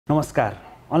नमस्कार,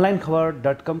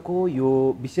 onlinekhabar.com को यो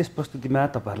विशेष प्रस्तुतिमा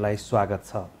तपाईहरुलाई स्वागत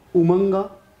छ। उमङ्ग,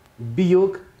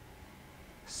 वियोग,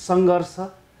 संघर्ष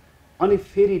अनि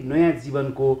फेरि नयाँ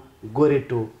जीवनको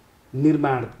गोरेटो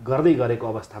निर्माण गर्दै गरेको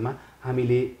अवस्थामा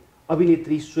हामीले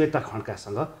अभिनेत्री श्वेता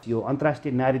खड्कासँग यो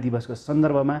अन्तर्राष्ट्रिय नारी दिवसको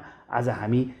सन्दर्भमा आज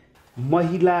हामी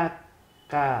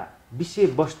महिलाका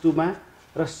विषयवस्तुमा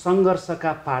र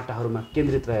संघर्षका पाटाहरूमा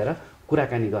केन्द्रित रहेर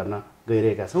कुराकानी गर्न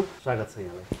गइरहेका छौं। स्वागत छ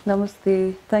यहाँलाई। नमस्ते,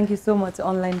 thank you so much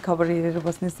online खबर हेरेर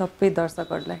बस्ने सबै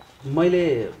दर्शकहरुलाई। मैले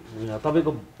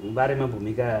तपाईको बारेमा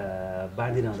भूमिका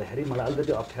बाँधिरहँदाखेरि मलाई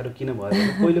अलिकति अप्ठ्यारो किन भयो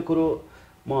भने पहिलो कुरो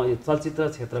म यो चलचित्र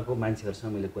क्षेत्रको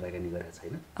मान्छेहरुसँग मैले कुराकानी गरेको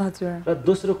छैन। हजुर। र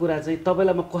दोस्रो कुरा चाहिँ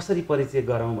तपाईलाई म कसरी परिचय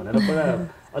गराउँ भनेर पुरा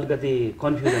अलिकति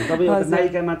कन्फ्युजन। तपाई एउटा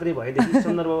नायिका मात्रै भएदेखि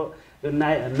सन्दर्भ यो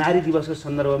नारी दिवसको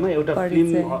सन्दर्भमा एउटा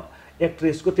फिल्म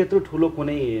एक्ट्रेसको त्यत्रो ठुलो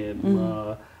कुनै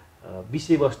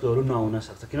विषयवस्तुहरू नहुन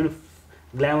सक्छ, किनभने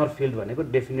ग्ल्यामर फिल्ड भनेको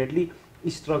डेफिनेटली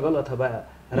स्ट्रगल अथवा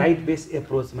राइट बेस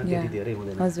एप्रोचमा त्यति धेरै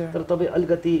हुँदैन। तर तपाई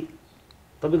अलिकति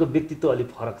तपाईको व्यक्तित्व अलि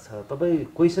फरक छ।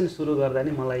 तपाई क्वेशन सुरु गर्दा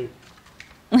नि मलाई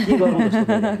के गर्नु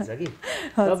जस्तो लागिन्छ कि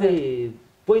तपाई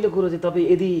पहिलो कुरो चाहिँ तपाई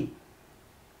यदि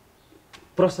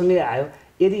प्रसङ्गै आयो,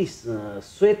 यदि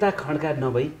श्वेता खड्का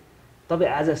नभई तपाई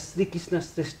आज श्री कृष्ण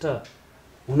श्रेष्ठ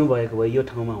हुनुभएको भए, यो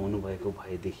ठाउँमा हुनुभएको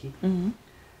भएदेखि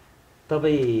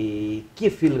तपाई के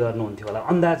फिल गर्नुहुन्थ्यो होला?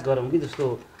 अन्दाज गरौँ कि जस्तो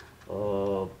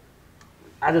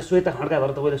आज श्वेता खड्का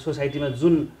भएर तपाईले सोसाइटीमा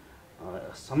जुन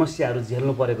समस्याहरू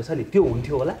झेल्नु परेको छ नि त्यो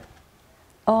हुन्थ्यो होला?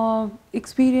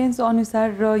 एक्सपिरियन्स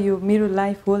अनुसार र यो मेरो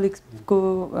लाइफ होल को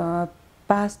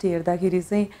पास्ट हेर्दाखेरि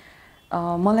चाहिँ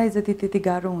मलाई जति त्यति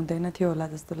गाह्रो हुँदैन थियो होला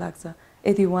जस्तो लाग्छ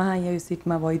यदि उहाँ यो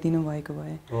सिटमा भइदिनु भएको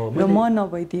भए र म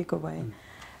नभइदिएको भए।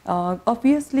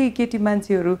 अभियसली केटी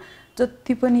मान्छेहरू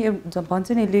जति पनि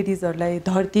भन्छ नि लेडिजहरूलाई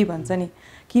धरती भन्छ नि,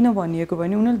 किन भनिएको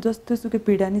भने उनीहरूले जस्तो सुकै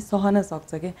पीडा नि सहन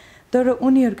सक्छ के, तर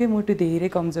उनीहरूकै मुटु धेरै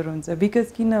कमजोर हुन्छ।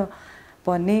 बिकज किन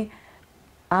भन्ने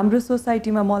हाम्रो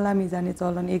सोसाइटीमा मलामी जाने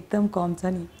चलन एकदम कम छ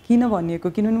नि। किन भनिएको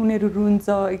किनभने उनीहरू रुन्छ,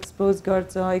 एक्सपोज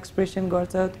गर्छ, एक्सप्रेसन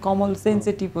गर्छ, कमल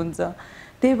सेन्सिटिभ हुन्छ,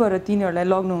 त्यही भएर तिनीहरूलाई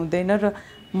लग्नु हुँदैन र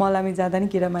मलामी जाँदा नि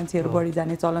केटा मान्छेहरू बढी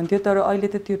जाने चलन थियो। तर अहिले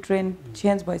त त्यो ट्रेन्ड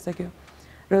चेन्ज भइसक्यो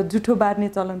र जुठो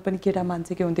बार्ने चलन पनि केटा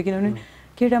मान्छेकै हुन्थ्यो, किनभने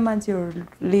केटा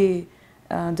मान्छेहरूले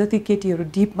जति केटीहरू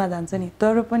डिपमा जान्छ नि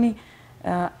तर पनि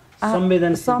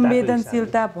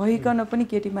संवेदनशीलता भइकन पनि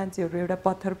केटी मान्छेहरू एउटा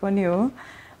पत्थर पनि हो,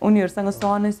 उनीहरूसँग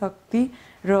सहने शक्ति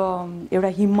र एउटा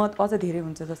हिम्मत अझ धेरै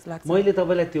हुन्छ जस्तो लाग्छ। मैले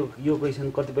तपाईलाई त्यो यो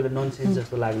क्वेशन कतिपय ननसेन्स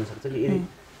जस्तो लाग्न सक्छ कि यदि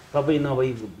तपाई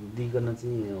नभइदिकन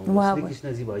चाहिँ श्री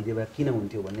कृष्णजी भइदिए भए किन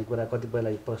हुन्थ्यो भन्ने कुरा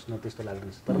कतिपयलाई प्रश्न त्यस्तो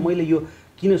लाग्न सक्छ। तर मैले यो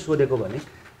किन सोधेको भने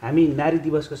हामी नारी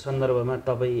दिवसको सन्दर्भमा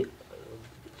तपाई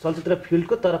चलचित्र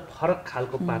फिल्डको तर फरक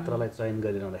खालको पात्रलाई चयन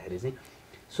गरिरहँदाखेरि चाहिँ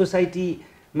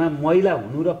सोसाइटीमा महिला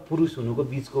हुनु र पुरुष हुनुको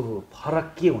बीचको फरक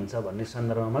के हुन्छ भन्ने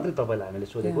सन्दर्भमा मात्रै तपाईलाई हामीले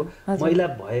सोधेको। महिला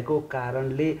भएको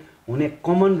कारणले हुने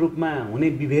कमन रूपमा हुने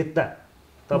विभेदता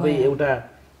तपाई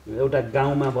एउटा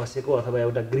गाउँमा बसेको अथवा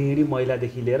एउटा गृहिणी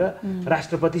महिलादेखि लिएर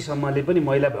राष्ट्रपतिसम्मले पनि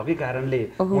महिला भएकै कारणले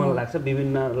मलाई लाग्छ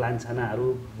विभिन्न लान्छनाहरू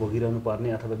भोगिरहनु पर्ने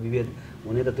अथवा विभेद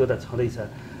हुने त त्यो त छँदैछ।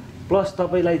 प्लस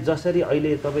तपाईलाई जसरी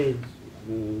अहिले तपाई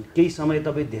केही समय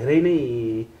तपाई धेरै नै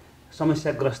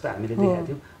समस्याग्रस्त हामीले देखेका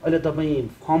थियौँ, अहिले तपाई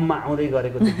फर्ममा आउँदै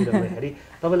गरेको देखिरहँदाखेरि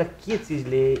तपाईलाई के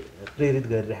चिजले प्रेरित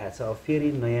गरिरहेको छ फेरि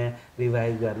नयाँ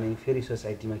रिभाइभ गर्ने, फेरि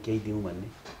सोसाइटीमा केही दिउँ भन्ने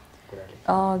कुराले?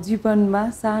 जीवनमा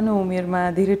सानो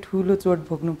उमेरमा धेरै ठुलो चोट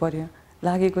भोग्नु पर्यो,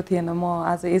 लागेको थिएन म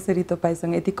आज यसरी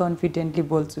तपाईसँग यति कन्फिडेन्टली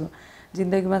बोल्छु।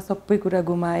 जिन्दगीमा सबै कुरा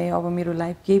गुमाएँ, अब मेरो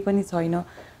लाइफ केही पनि छैन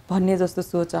भन्ने जस्तो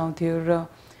सोच आउँथ्यो र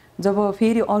जब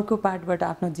फेरि अर्को पार्टबाट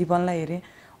आफ्नो जीवनलाई हेरेँ,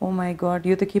 ओ माई गड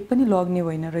यो त के पनि लग्ने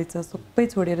होइन रहेछ, सबै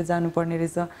छोडेर जानुपर्ने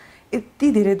रहेछ,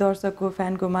 यति धेरै दर्शकको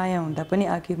फ्यानको माया हुँदा पनि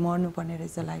आखिर मर्नुपर्ने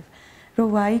रहेछ लाइफ। र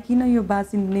वाइ किन यो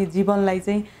बाँच्ने जीवनलाई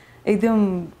चाहिँ एकदम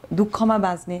दुःखमा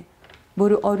बाँच्ने,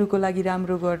 बरु अरूको लागि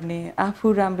राम्रो गर्ने,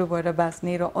 आफू राम्रो भएर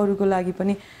बाँच्ने र अरूको लागि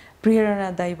पनि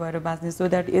प्रेरणादायी भएर बाँच्ने, सो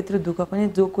द्याट यत्रो दुःख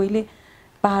पनि जो कोहीले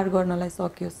पार गर्नलाई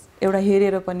सकियोस् एउटा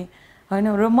हेरेर पनि होइन।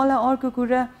 र मलाई अर्को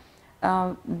कुरा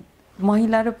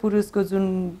महिला र पुरुषको जुन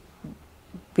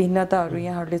भिन्नताहरू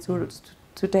यहाँहरूले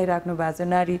छुट्याइराख्नु भएको छ,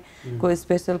 नारीको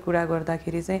स्पेसल कुरा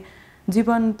गर्दाखेरि चाहिँ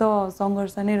जीवन त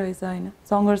सङ्घर्ष नै रहेछ होइन,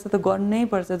 सङ्घर्ष त गर्नै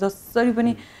पर्छ जसरी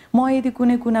पनि। म यदि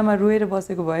कुनै कुनामा रोएर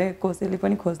बसेको भए कसैले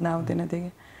पनि खोज्न आउँदैन थियो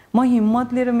कि म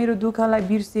हिम्मत लिएर मेरो दुःखलाई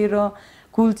बिर्सेर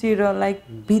कुल्चेर लाइक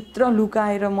भित्र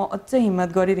लुकाएर म अझ हिम्मत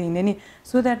गरेर हिँडेँ नि,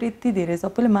 सो द्याट यति धेरै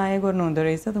सबैले माया गर्नु हुँदो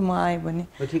रहेछ त म आएँ भने,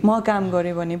 म काम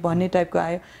गरेँ भने भन्ने टाइपको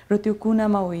आयो। र त्यो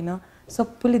कुनामा होइन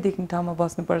सबैले देख्ने ठाउँमा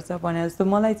बस्नुपर्छ भने जस्तो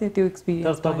मलाई चाहिँ त्यो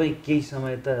एक्सपिरियन्स। तपाईँ केही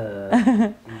समय त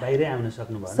बाहिरै आउन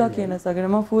सक्नु भएन? सकेन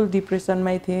म फुल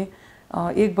डिप्रेसनमै थिएँ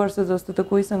 1 वर्ष जस्तो त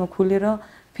कोहीसँग खुलेर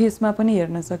फेसमा पनि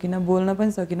हेर्न सकिनँ, बोल्न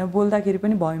पनि सकिनँ, बोल्दाखेरि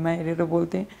पनि भयमा हेरेर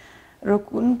बोल्थेँ र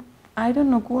आई डोन्ट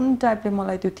नो कुन टाइपले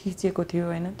मलाई त्यो थिचेको थियो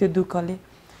होइन त्यो दुःखले।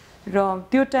 र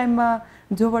त्यो टाइममा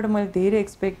जोबाट मैले धेरै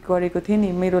एक्सपेक्ट गरेको थिएँ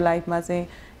नि मेरो लाइफमा चाहिँ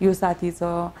यो साथी छ,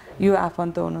 यो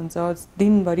आफन्त हुनुहुन्छ,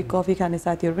 दिनभरि कफी खाने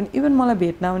साथीहरू पनि इभन मलाई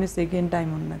भेट्न आउने सेकेन्ड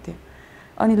टाइम हुन्न थियो।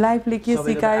 अनि लाइफले के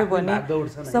सिकायो भने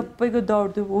सबैको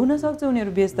दौडधुप हुनसक्छ,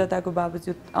 उनीहरू व्यस्तताको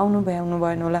बावजुद आउनु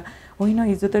भएन होला, होइन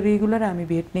हिजो त रेगुलर हामी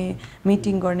भेट्ने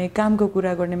मिटिङ गर्ने कामको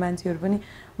कुरा गर्ने मान्छेहरू पनि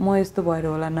म यस्तो भएर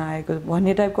होला नआएको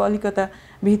भन्ने टाइपको अलिकता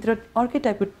भित्र अर्कै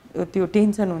टाइपको त्यो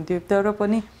टेन्सन हुन्थ्यो। तर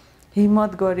पनि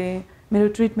हिम्मत गरेँ, मेरो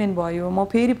ट्रिटमेन्ट भयो, म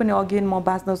फेरि पनि अगेन म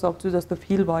बाँच्न सक्छु जस्तो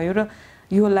फिल भयो र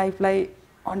यो लाइफलाई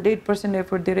 100%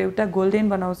 एफोर्ट दिएर एउटा गोल्डन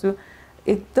बनाउँछु,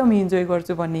 एकदम इन्जोय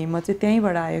गर्छु भन्ने हिम्मत चाहिँ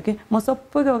त्यहीँबाट आयो कि म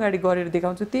सबैको अगाडि गरेर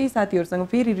देखाउँछु, त्यही साथीहरूसँग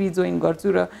फेरि रिजोइन गर्छु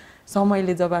र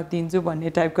समयले जवाब दिन्छु भन्ने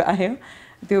टाइपको आयो।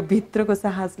 त्यो भित्रको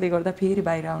साहसले गर्दा फेरि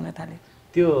बाहिर आउन थाल्यो।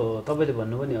 त्यो तपाईँले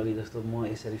भन्नुभयो नि अघि जस्तो म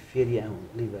यसरी फेरि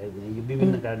आउने भयो भने यो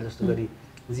विभिन्न कारण जस्तो गरी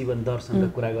जीवन दर्शनका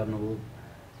कुरा गर्नुभयो।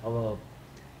 अब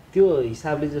त्यो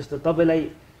हिसाबले जस्तो तपाईँलाई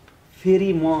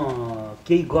फेरि म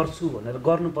केही गर्छु भनेर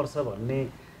गर्नुपर्छ भन्ने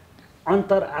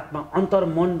अन्तरात्मा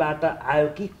अन्तर्मनबाट आयो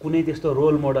कि कुनै त्यस्तो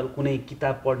रोल मोडल, कुनै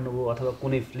किताब पढ्नुभयो अथवा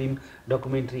कुनै फिल्म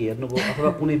डकुमेन्ट्री हेर्नुभयो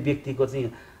अथवा कुनै व्यक्तिको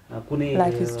चाहिँ कुनै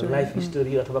लाइफ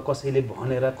स्टोरी अथवा कसैले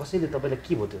भनेर कसैले तपाईँलाई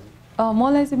के भयो त्यो?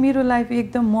 मलाई चाहिँ मेरो लाइफ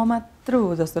एकदम म मात्र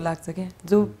हो जस्तो लाग्छ क्या,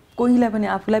 जो कोहीलाई पनि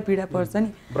आफूलाई पीडा पर्छ नि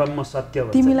ब्रह्म सत्य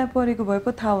तिमीलाई परेको भए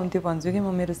पो थाहा हुन्थ्यो भन्छु कि म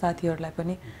मेरो साथीहरूलाई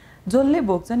पनि। जसले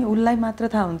भोग्छ नि उसलाई मात्र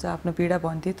थाहा हुन्छ आफ्नो पीडा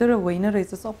भन्थेँ, तर होइन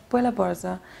रहेछ सबैलाई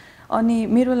पर्छ। अनि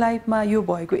मेरो लाइफमा यो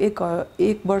भएको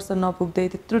एक वर्ष नपुग्दै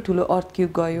त्यत्रो ठुलो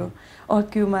अर्थक्वेक गयो।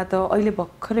 अर्थक्वेकमा त अहिले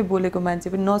भर्खरै बोलेको मान्छे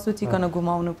पनि नसोचिकन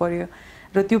गुमाउनु पर्यो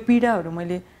र त्यो पीडाहरू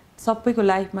मैले सबैको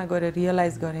लाइफमा गएर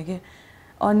रियलाइज गरेँ कि।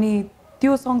 अनि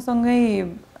त्यो सँगसँगै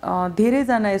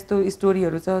धेरैजना यस्तो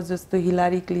स्टोरीहरू छ जस्तो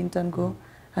हिलारी क्लिन्टनको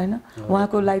होइन,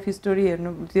 उहाँको लाइफ स्टोरी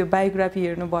हेर्नु त्यो बायोग्राफी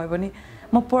हेर्नुभयो भने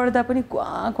म पढ्दा पनि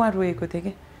क्वाँ रोएको थिएँ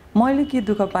कि मैले के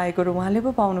दुःख पाएको र उहाँले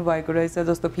पो पाउनु भएको रहेछ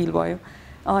जस्तो फिल भयो।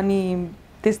 अनि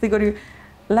त्यस्तै गरी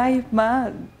लाइफमा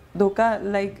धोका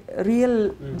लाइक रियल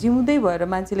जिउँदै भएर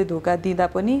मान्छेले धोका दिँदा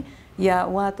पनि या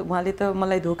उहाँले त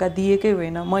मलाई धोका दिएकै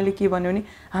होइन, मैले के भन्यो भने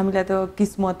हामीलाई त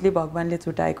किस्मतले भगवान्ले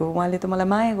छुटाएको, उहाँले त मलाई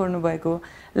माया गर्नुभएको,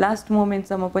 लास्ट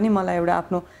मोमेन्टसम्म पनि मलाई एउटा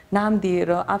आफ्नो नाम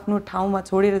दिएर आफ्नो ठाउँमा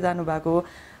छोडेर जानुभएको हो,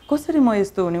 कसरी म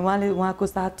यस्तो हुने, उहाँले उहाँको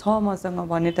साथ छ मसँग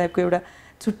भन्ने टाइपको एउटा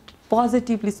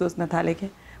पोजिटिभली सोच्न थालेँ कि।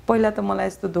 पहिला त मलाई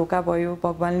यस्तो धोका भयो,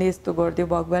 भगवान्ले यस्तो गरिदियो,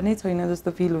 भगवानै छैन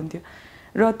जस्तो फिल हुन्थ्यो।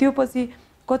 र त्यो पछि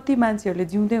कति मान्छेहरूले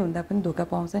जिउँदै हुँदा पनि धोका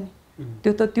पाउँछ नि,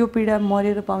 त्यो पीडा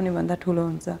मरेर पाउने भन्दा ठुलो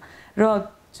हुन्छ। र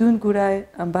जुन कुरा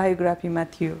बायोग्राफीमा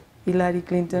थियो हिलारी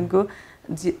क्लिन्टनको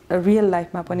रियल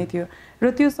लाइफमा पनि थियो।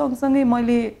 र त्यो सँगसँगै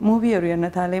मैले मुभीहरू हेर्न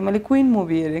थालेँ, मैले क्विन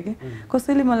मुभी हेरेँ कि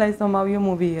कसैले मलाई समायो यो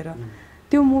मुभी हेर,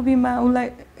 त्यो मुभीमा उसलाई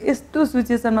यस्तो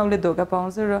सिचुएसनमा उसले धोका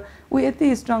पाउँछ र ऊ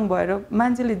यति स्ट्रङ भएर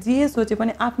मान्छेले जे सोचे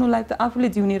पनि आफ्नो लाइफ त आफूले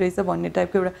जिउने रहेछ भन्ने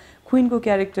टाइपको एउटा क्विनको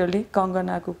क्यारेक्टरले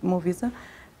कङ्गनाको मुभी छ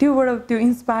त्योबाट त्यो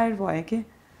इन्सपायर भयो कि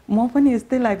म पनि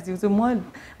यस्तै लाइफ जिउँछु, म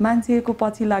मान्छेको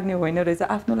पछि लाग्ने होइन रहेछ,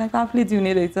 आफ्नो लाइफ आफूले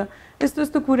जिउने रहेछ। यस्तो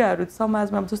यस्तो कुराहरू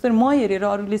समाजमा जस्तै म हेरेर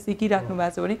अरूले सिकिराख्नु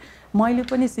भएको छ भने मैले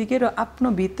पनि सिकेँ र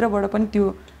आफ्नो भित्रबाट पनि त्यो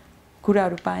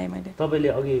कुराहरू पाएँ मैले। तपाईँले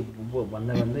अघि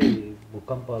भन्दै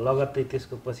भूकम्प लगत्तै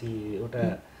त्यसको पछि एउटा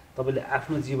तपाईँले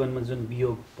आफ्नो जीवनमा जुन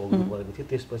वियोग भोग्नु परेको थियो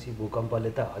त्यसपछि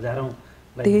भूकम्पले त हजारौँ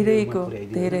धेरैको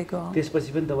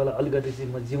त्यसपछि पनि तपाईँलाई अलिकति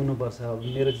चाहिँ म जिउनुपर्छ,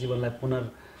 मेरो जीवनलाई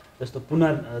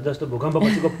जस्तो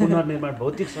भूकम्पपछिको पुनर्निर्माण,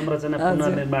 भौतिक संरचना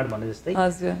पुनर्निर्माण भने जस्तै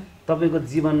तपाईँको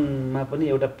जीवनमा पनि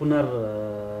एउटा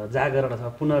पुनर्जागरण अथवा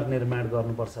पुनर्निर्माण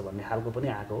गर्नुपर्छ भन्ने खालको पनि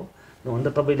आएको हो। हुन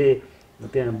त तपाईँले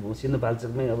त्यहाँ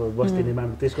सिन्धुपाल्चोकमै अब बस्ती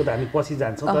निर्माण त्यसको त हामी पछि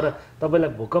जान्छौँ, तर तपाईँलाई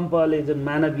भूकम्पले जुन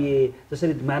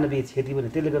जसरी मानवीय क्षति भने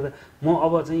त्यसले गर्दा म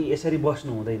अब चाहिँ यसरी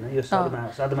बस्नु हुँदैन, यो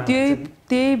सदमा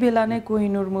त्यही बेला नै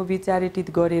कोहिनुर मुभी च्यारिटी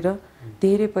गरेर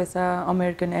धेरै पैसा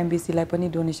अमेरिकन एम्बेसीलाई पनि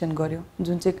डोनेसन गर्यो,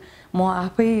 जुन चाहिँ म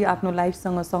आफै आफ्नो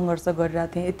लाइफसँग सङ्घर्ष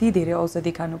गरिरहेको थिएँ। यति धेरै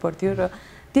औषधि खानु पर्थ्यो र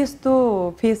त्यस्तो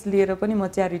फेस लिएर पनि म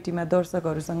च्यारिटीमा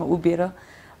दर्शकहरूसँग उभिएर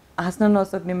हाँस्न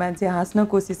नसक्ने मान्छे हाँस्न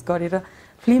कोसिस गरेर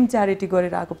फिल्म च्यारिटी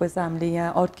गरेर आएको पैसा हामीले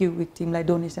यहाँ अर्थक्वेक विक्टिमलाई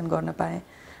डोनेसन गर्न पाएँ।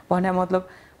 भने मतलब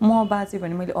म बाँचेँ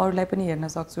भने मैले अरूलाई पनि हेर्न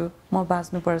सक्छु, म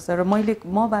बाँच्नुपर्छ र म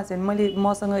बाँचेँ भने मैले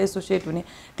मसँग एसोसिएट हुने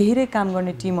धेरै काम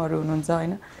गर्ने टिमहरू हुनुहुन्छ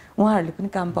होइन, उहाँहरूले पनि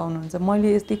काम पाउनुहुन्छ।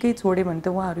 मैले यतिकै छोडेँ भने त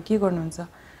उहाँहरू के गर्नुहुन्छ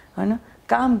होइन,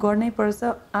 काम गर्नै पर्छ,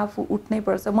 आफू उठ्नै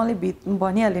पर्छ। मैले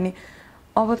भनिहालेँ नि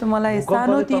अब त मलाई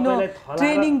सानोतिनो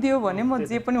ट्रेनिङ दियो भने म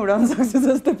जे पनि उडाउन सक्छु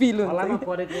जस्तो फिल हुन्छ।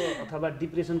 परेको अथवा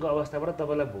डिप्रेसनको अवस्थाबाट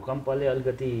तपाईँलाई भूकम्पले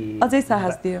अलिकति अझै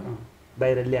साहस दियो,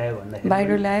 बाहिर ल्यायो भन्दाखेरि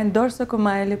बाहिर ल्यायो दर्शकको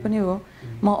मायाले पनि हो।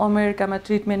 म अमेरिकामा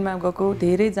ट्रिटमेन्टमा गएको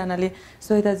धेरैजनाले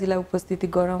श्वेताजीलाई उपस्थिति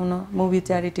गराउन मुभी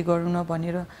च्यारिटी गराउन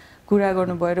भनेर कुरा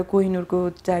गर्नुभयो र कोहिनुरको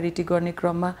च्यारिटी गर्ने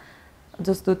क्रममा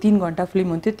जस्तो 3 घन्टा फिल्म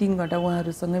हुन्थ्यो 3 घन्टा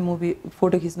उहाँहरूसँगै मुभी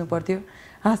फोटो खिच्नु पर्थ्यो।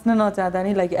 हाँस्न नचाहँदा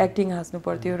नि लाइक एक्टिङ हाँस्नु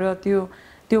पर्थ्यो र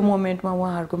त्यो मोमेन्टमा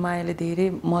उहाँहरूको मायाले धेरै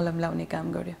मलम लाउने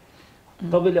काम गर्यो।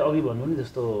 तपाईँले अघि भन्नु नि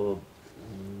जस्तो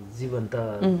जीवन त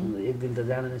एक दिन त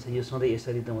जाने छ यो सधैँ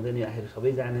यसरी त हुँदैन यो आखिर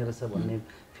सबै जानेर छ भन्ने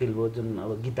फिल हो जुन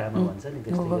अब गीतामा भन्छ नि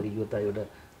त्यस्तै गरी यो त एउटा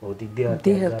भौतिक देह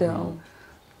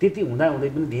त्यति हुँदाहुँदै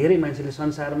पनि धेरै मान्छेले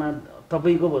संसारमा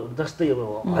तपाईँको जस्तै अब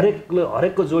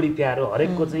हरेकको जोडी प्यारो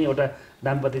हरेकको चाहिँ एउटा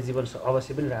दाम्पत्य जीवन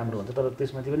अवश्य पनि राम्रो हुन्छ तर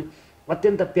त्यसमाथि पनि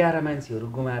अत्यन्त प्यारा मान्छेहरू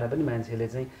गुमाएर पनि मान्छेले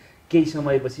चाहिँ केही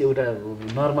समयपछि एउटा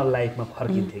नर्मल लाइफमा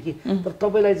फर्किन्थे कि तर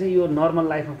तपाईँलाई चाहिँ यो नर्मल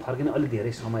लाइफमा फर्किन अलिक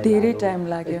धेरै टाइम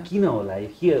लाग्यो किन होला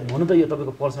के भन्नु त यो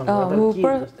तपाईँको पर्सनल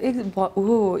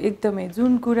हो एकदमै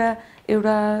जुन कुरा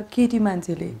एउटा केटी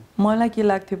मान्छेले मलाई के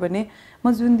लाग्थ्यो भने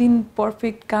म जुन दिन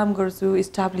पर्फेक्ट काम गर्छु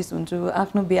इस्टाब्लिस हुन्छु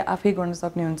आफ्नो बिहा आफै गर्न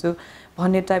सक्ने हुन्छु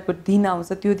भन्ने टाइपको दिन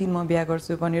आउँछ त्यो दिन म बिहा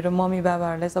गर्छु भनेर मम्मी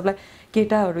बाबाहरूलाई सबलाई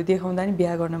केटाहरू देखाउँदा नि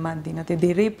बिहा गर्न मान्दिनँ त्यो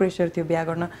धेरै प्रेसर थियो बिहा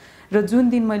गर्न र जुन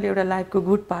दिन मैले एउटा लाइफको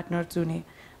गुड पार्टनर चुने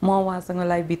म उहाँसँग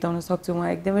लाइफ बिताउन सक्छु उहाँ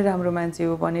एकदमै राम्रो मान्छे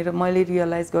हो भनेर मैले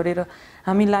रियलाइज गरेर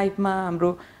हामी लाइफमा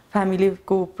हाम्रो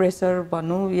फ्यामिलीको प्रेसर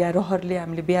भनौँ या रहरले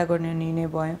हामीले बिहा गर्ने निर्णय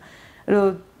भयो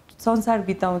र संसार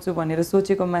बिताउँछु भनेर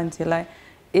सोचेको मान्छेलाई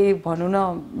भनौँ न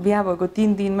बिहा भएको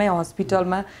 3 दिनमै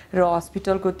हस्पिटलमा र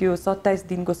हस्पिटलको त्यो 27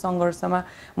 दिनको सङ्घर्षमा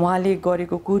उहाँले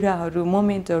गरेको कुराहरू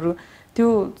मोमेन्टहरू त्यो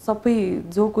सबै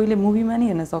जो कोहीले मुभीमा नि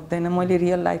हेर्न सक्दैन मैले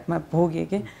रियल लाइफमा भोगेँ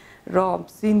के र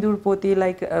सिन्दुर पोते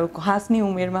लाइक हाँस्ने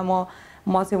उमेरमा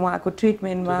म चाहिँ उहाँको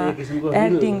ट्रिटमेन्टमा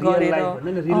एक्टिङ गरेर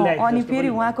अनि फेरि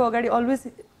उहाँको अगाडि अलवेज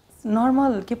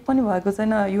नर्मल के पनि भएको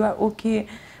छैन यु आर ओके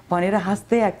भनेर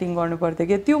हाँस्दै एक्टिङ गर्नु पर्थ्यो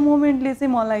कि त्यो मोमेन्टले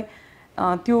चाहिँ मलाई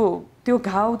त्यो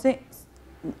घाउ चाहिँ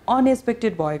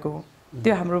अनएक्सपेक्टेड भएको हो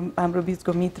त्यो हाम्रो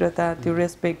बिचको मित्रता त्यो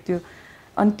रेस्पेक्ट त्यो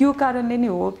अनि त्यो कारणले नै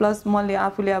हो प्लस मैले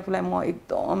आफूलाई म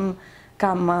एकदम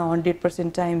काममा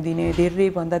 100% टाइम दिने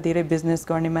धेरैभन्दा धेरै बिजनेस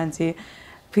गर्ने मान्छे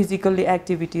फिजिकल्ली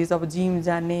एक्टिभिटिज अब जिम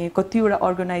जाने कतिवटा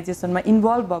अर्गनाइजेसनमा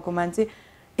इन्भल्भ भएको मान्छे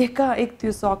एकाएक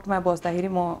त्यो सक्टमा बस्दाखेरि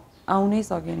म आउनै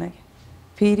सकेन कि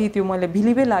फेरि त्यो मैले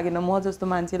बिलिभै लागेन म जस्तो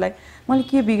मान्छेलाई मैले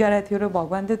के बिगारेको थियो र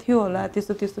भगवान् त थियो होला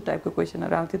त्यस्तो टाइपको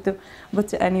क्वेसनहरू आउँथ्यो त्यो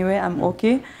but anyway I am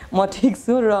okay म ठिक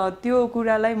छु र त्यो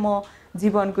कुरालाई म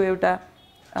जीवनको एउटा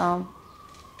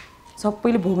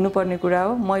सबैले भोग्नुपर्ने कुरा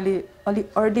हो मैले अलि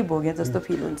अर्ली भोगेँ जस्तो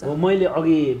फिल हुन्छ मैले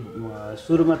अघि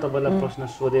सुरुमा तपाईँलाई प्रश्न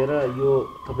सोधेर यो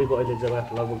तपाईँको अहिले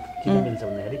जवाफ लगभग किन मिल्छ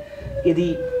भन्दाखेरि यदि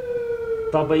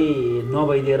तपाईँ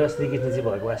नभइदिएर श्रीकृष्णजी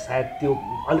भएको भए सायद त्यो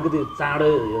अलिकति चाँडो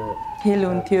खेल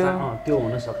हुन्थ्यो त्यो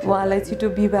हुन सक्छ उहाँलाई छिटो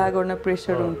विवाह गर्न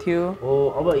प्रेसर हुन्थ्यो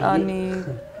अनि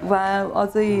उहाँ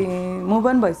अझै मुभ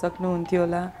अन भइसक्नुहुन्थ्यो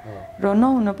होला र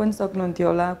नहुन पनि सक्नुहुन्थ्यो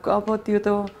होला अब त्यो त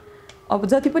अब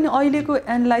जति पनि अहिलेको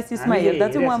एनालाइसिसमा हेर्दा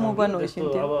चाहिँ उहाँ मुभ अन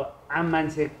भइसक्थ्यो अब आम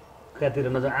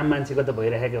मान्छेकातिर नजर आम मान्छेको त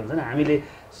भइरहेको हुन्छ नि हामीले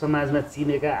समाजमा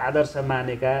चिनेका आदर्श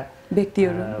मानेका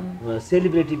व्यक्तिहरू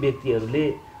सेलिब्रिटी व्यक्तिहरूले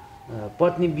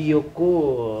पत्नी वियोगको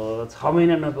 6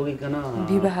 महिना नपुगिकन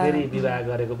फेरि विवाह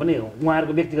गरेको पनि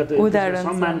उहाँहरूको व्यक्तिगत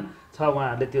सम्मान छ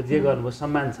उहाँहरूले त्यो जे गर्नुभयो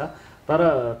सम्मान छ तर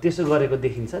त्यसो गरेको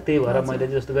देखिन्छ त्यही भएर मैले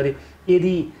जस्तो गरी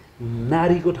यदि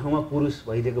नारीको ठाउँमा पुरुष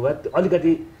भइदिएको भए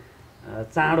अलिकति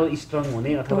चाँडो स्ट्रङ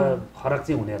हुने अथवा फरक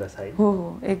चाहिँ हुने रहेछ है हो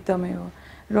एकदमै हो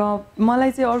र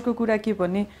मलाई चाहिँ अर्को कुरा के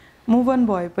भने मुभ अन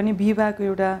भए पनि विवाहको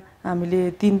एउटा हामीले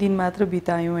 3 दिन मात्र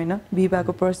बितायौँ होइन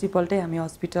विवाहको पर्सिपल्टै हामी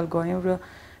हस्पिटल गयौँ र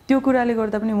त्यो कुराले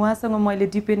गर्दा पनि उहाँसँग मैले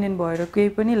डिपेन्डेन्ट भएर केही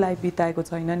पनि लाइफ बिताएको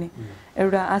छैन नि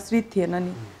एउटा आश्रित थिएन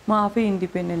नि म आफै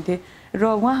इन्डिपेन्डेन्ट थिएँ र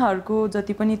उहाँहरूको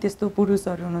जति पनि त्यस्तो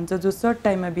पुरुषहरू हुनुहुन्छ जो सर्ट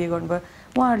टाइममा बिहे गर्नुभयो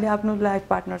उहाँहरूले आफ्नो लाइफ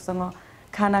पार्टनरसँग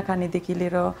खाना खानेदेखि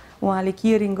लिएर उहाँले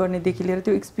केयरिङ गर्नेदेखि लिएर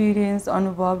त्यो एक्सपिरियन्स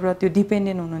अनुभव र त्यो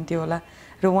डिपेन्डेन्ट हुनुहुन्थ्यो होला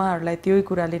र उहाँहरूलाई त्यही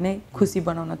कुराले नै खुसी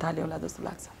बनाउन थाल्यो होला जस्तो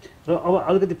लाग्छ र अब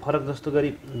अलिकति फरक जस्तो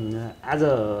गरी आज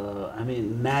हामी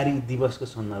नारी दिवसको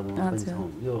सन्दर्भमा पनि छौँ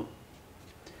यो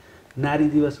नारी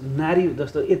दिवस नारी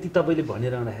जस्तो यति तपाईँले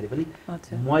भनिरहँदाखेरि पनि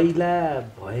महिला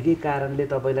भएकै कारणले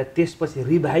तपाईँलाई त्यसपछि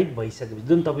रिभाइभ भइसकेपछि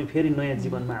जुन तपाईँ फेरि नयाँ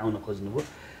जीवनमा आउन खोज्नुभयो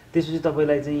त्यसपछि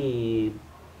तपाईँलाई चाहिँ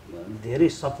धेरै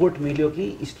सपोर्ट मिल्यो कि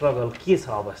स्ट्रगल के छ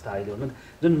अवस्था अहिले भन्नु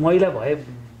जुन महिला भए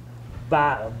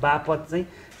बापत चाहिँ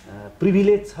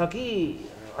प्रिभिलेज छ कि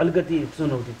अलिकति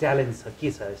चुनौती च्यालेन्ज छ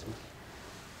के छ यसमा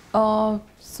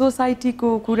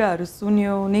सोसाइटीको कुराहरू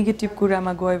सुन्यो नेगेटिभ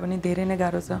कुरामा गयो भने धेरै नै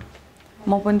गाह्रो छ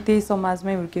म पनि त्यही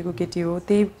समाजमै हुर्केको केटी हो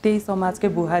त्यही समाजकै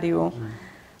बुहारी हो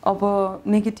अब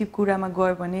नेगेटिभ कुरामा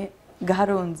गयो भने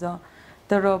गाह्रो हुन्छ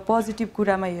तर पोजिटिभ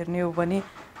कुरामा हेर्ने हो भने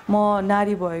म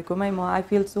नारी भएकोमै म आई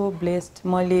फिल सो ब्लेस्ड।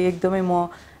 मैले एकदमै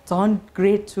म झन्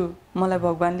ग्रेट छु। मलाई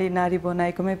भगवानले नारी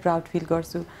बनाएकोमै प्राउड फिल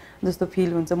गर्छु जस्तो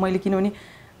फिल हुन्छ। मैले किनभने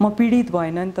म पीडित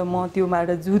भएन नि त, म त्योबाट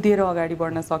जुधेर अगाडि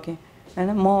बढ्न सकेँ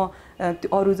हैन। म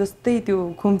अरू जस्तै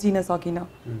त्यो खुम्चिन सकिनँ।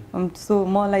 सो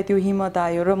मलाई त्यो हिम्मत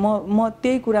आयो र म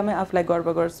त्यही कुरामै आफूलाई गर्व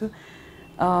गर्छु।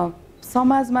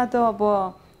 समाजमा त अब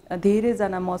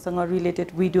धेरैजना मसँग रिलेटेड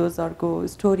भिडियोजहरूको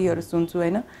स्टोरीहरू सुन्छु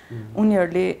हैन।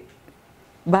 उनीहरूले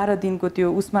 12 दिनको त्यो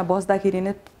उसमा बस्दाखेरि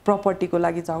नै प्रपर्टीको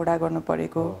लागि झगडा गर्नु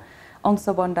परेको,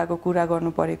 अंशबन्डाको कुरा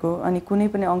गर्नु परेको, अनि कुनै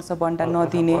पनि अंशबन्डा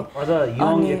नदिने,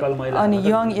 अनि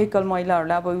यङ एकल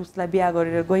महिलाहरूलाई अब उसलाई बिहा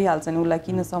गरेर गइहाल्छन्, उसलाई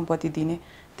किन सम्पत्ति दिने,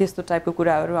 त्यस्तो टाइपको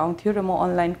कुराहरू आउँथ्यो। र म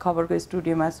अनलाइन खबरको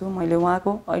स्टुडियोमा छु। मैले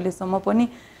उहाँको अहिलेसम्म पनि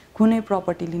कुनै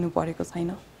प्रपर्टी लिनु परेको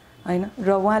छैन हैन। र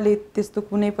उहाँले त्यस्तो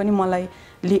कुनै पनि मलाई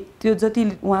त्यो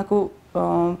जति उहाँको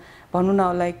भनौँ न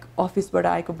लाइक अफिसबाट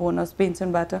आएको बोनस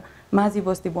पेन्सनबाट माझी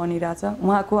बस्ती बनिरहेछ।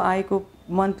 उहाँको आएको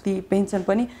मन्थली पेन्सन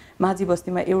पनि माझी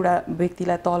बस्तीमा एउटा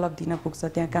व्यक्तिलाई तलब दिन पुग्छ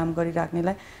त्यहाँ काम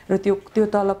गरिराख्नेलाई, र त्यो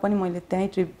तलब पनि मैले त्यहीँ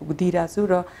दिइरहेको छु।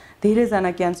 र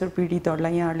धेरैजना क्यान्सर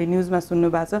पीडितहरूलाई यहाँहरूले न्युजमा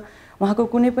सुन्नुभएको छ, उहाँको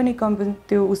कुनै पनि कम्पनी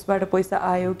त्यो उसबाट पैसा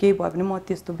आयो केही भयो भने म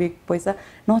त्यस्तो पैसा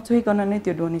नछोइकन नै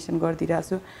त्यो डोनेसन गरिदिइरहेको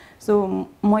छु। सो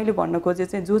मैले भन्न खोजेँ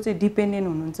चाहिँ जो चाहिँ डिपेन्डेन्ट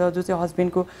हुनुहुन्छ, जो चाहिँ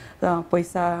हस्बेन्डको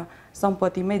पैसा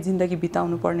सम्पत्तिमै जिन्दगी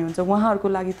बिताउनु पर्ने हुन्छ, उहाँहरूको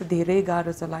लागि त धेरै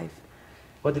गाह्रो छ लाइफ।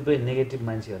 कतिपय नेगेटिभ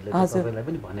मान्छेहरूले तपाईलाई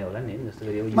पनि भने होला नि, जस्तो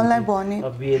गरी मलाई भने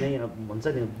बिहे नै भन्छ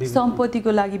नि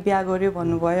सम्पत्तिको लागि बिहा गर्यो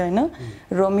भन्नुभयो हैन।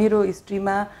 र मेरो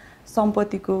हिस्ट्रीमा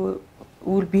सम्पत्तिको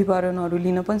विवरणहरू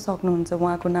लिन पनि सक्नुहुन्छ,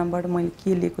 उहाँको नामबाट मैले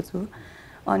के लिएको छु।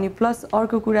 अनि प्लस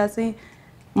अर्को कुरा चाहिँ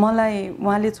मलाई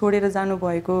उहाँले छोडेर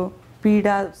जानुभएको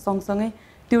पीडा सँगसँगै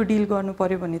त्यो डिल गर्नु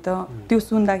पर्यो भने त त्यो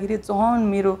सुन्दाखेरि झन्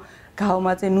मेरो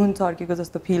घाउमा चाहिँ नुन चर्केको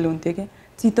जस्तो फिल हुन्थ्यो कि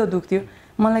चित्त दुख्थ्यो।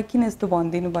 मलाई किन यस्तो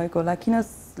भनिदिनु भएको होला, किन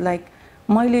लाइक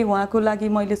मैले उहाँको लागि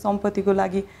मैले सम्पत्तिको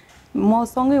लागि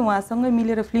मसँगै उहाँसँगै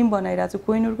मिलेर फिल्म बनाइरहेको छु।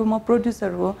 कोहिनुरको म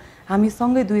प्रोड्युसर हो, हामी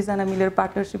सँगै दुईजना मिलेर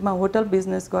पार्टनरसिपमा होटल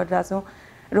बिजनेस गरिरहेछौँ।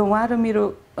 र उहाँ र मेरो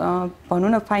भनौँ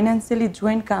न फाइनेन्सियली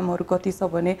जोइन्ट कामहरू कति छ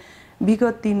भने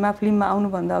विगत दिनमा फिल्ममा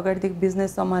आउनुभन्दा अगाडिदेखि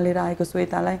बिजनेस सम्हालेर आएको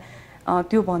श्वेतालाई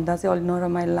त्यो भन्दा चाहिँ अलिक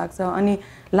नरमाइलो लाग्छ अनि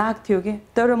लाग्थ्यो कि।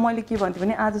 तर मैले के भन्थेँ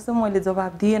भने आजसम्म मैले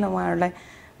जवाब दिएन उहाँहरूलाई।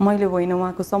 मैले होइन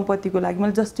उहाँको सम्पत्तिको लागि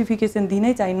मैले जस्टिफिकेसन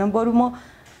दिनै चाहिनँ, बरु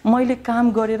मैले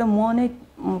काम गरेर म नै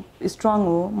स्ट्रङ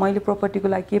हो, मैले प्रपर्टीको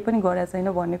लागि केही पनि गरेको छैन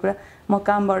भन्ने कुरा म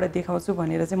कामबाट देखाउँछु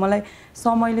भनेर चाहिँ मलाई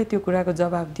समयले त्यो कुराको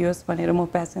जवाब दियोस् भनेर म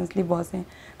पेसेन्सली बसेँ।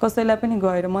 कसैलाई पनि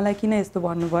गएर मलाई किन यस्तो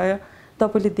भन्नुभयो,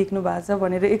 तपाईँले देख्नु भएको छ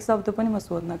भनेर एक शब्द पनि म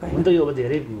सोध्न गएँ। हुन त यो अब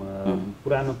धेरै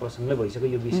पुरानो प्रसङ्गले भइसक्यो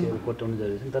यो विषयहरू कोट्याउनु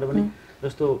जरुरी छैन, तर पनि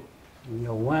जस्तो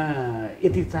उहाँ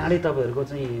यति चाँडै तपाईँहरूको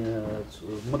चाहिँ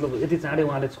मतलब यति चाँडै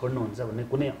उहाँले छोड्नुहुन्छ भन्ने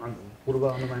कुनै पूर्व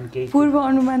अनुमान केही? पूर्व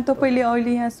अनुमान तपाईँले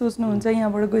अहिले यहाँ सोच्नुहुन्छ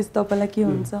यहाँबाट गएपछि तपाईँलाई के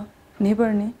हुन्छ, नेभर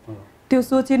नि। त्यो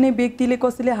सोचिने व्यक्तिले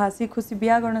कसैले हाँसी खुसी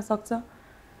बिहा गर्न सक्छ,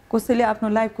 कसैले आफ्नो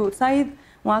लाइफको सायद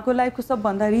उहाँको लाइफको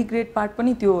सबभन्दा रिग्रेट पार्ट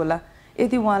पनि त्यो होला।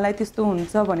 यदि उहाँलाई त्यस्तो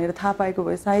हुन्छ भनेर थाहा पाएको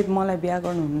भए सायद मलाई बिहा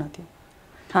गर्नुहुन्न थियो।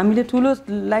 हामीले ठुलो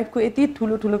लाइफको यति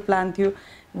ठुलो ठुलो प्लान थियो,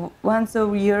 वान्स अ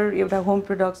इयर एउटा होम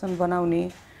प्रोडक्सन बनाउने,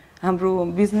 हाम्रो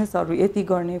बिजनेसहरू यति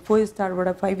गर्ने, 4 स्टारबाट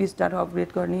 5 स्टार अपग्रेड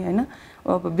गर्ने हैन,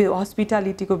 अब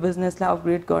हस्पिटालिटीको बिजनेसलाई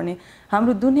अपग्रेड गर्ने,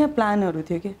 हाम्रो दुनियाँ प्लानहरू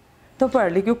थियो कि।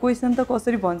 तपाईँहरूले यो क्वेसन त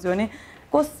कसरी भन्छु भने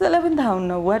कसैलाई पनि थाहा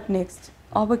हुन्न वाट नेक्स्ट,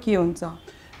 अब के हुन्छ।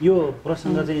 यो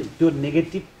प्रसङ्ग चाहिँ त्यो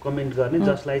नेगेटिभ कमेन्ट गर्ने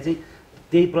जसलाई चाहिँ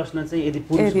त्यही प्रश्न चाहिँ यदि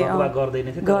पुरुष भएकोमा गर्दैन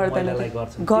थियो महिलालाई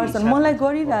गर्छन्, मलाई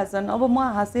गरिरहेछन्। अब म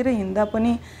हाँसेर हिँड्दा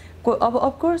पनि अब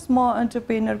अफकोर्स म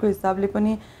एन्टरप्रेनरको हिसाबले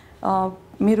पनि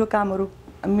मेरो कामहरू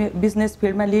बिजनेस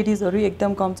फिल्डमा लेडिजहरू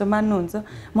एकदम कम छ, मान्नुहुन्छ।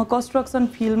 म कन्स्ट्रक्सन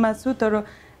फिल्डमा छु, तर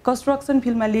कन्स्ट्रक्सन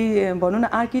फिल्डमा भनौँ न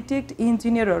आर्किटेक्ट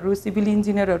इन्जिनियरहरू सिभिल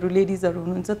इन्जिनियरहरू लेडिजहरू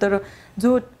हुनुहुन्छ, तर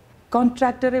जो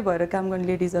कन्ट्र्याक्टरै भएर काम गर्ने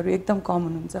लेडिजहरू एकदम कम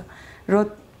हुनुहुन्छ। र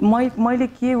मैले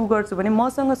के गर्छु भने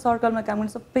मसँग सर्कलमा काम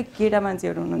गर्ने सबै केटा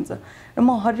मान्छेहरू हुनुहुन्छ र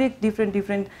म हरेक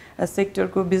डिफ्रेन्ट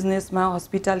सेक्टरको बिजनेसमा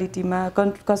हस्पिटालिटीमा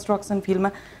कन्स्ट्रक्सन फिल्डमा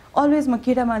अलवेज म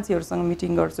केटा मान्छेहरूसँग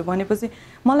मिटिङ गर्छु। भनेपछि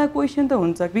मलाई क्वेसन त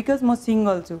हुन्छ बिकज म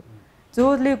सिङ्गल छु।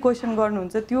 जसले क्वेसन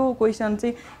गर्नुहुन्छ त्यो क्वेसन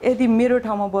चाहिँ यदि मेरो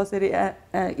ठाउँमा बसेर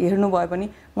हेर्नुभयो भने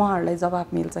उहाँहरूलाई जवाब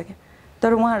मिल्छ क्या।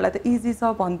 तर उहाँहरूलाई त इजी छ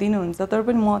भनिदिनुहुन्छ, तर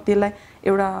पनि म त्यसलाई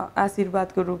एउटा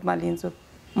आशीर्वादको रूपमा लिन्छु।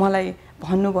 मलाई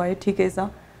भन्नुभयो ठिकै छ,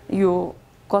 यो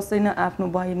कसै न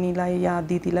आफ्नो बहिनीलाई या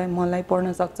दिदीलाई मलाई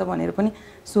पढ्न सक्छ भनेर पनि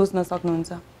सोच्न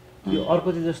सक्नुहुन्छ। यो अर्को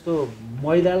चाहिँ जस्तो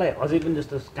महिलालाई अझै पनि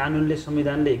जस्तो कानुनले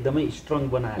संविधानले एकदमै स्ट्रङ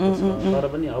बनाएको छ, तर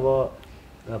पनि अब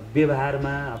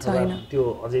व्यवहारमा अथवा त्यो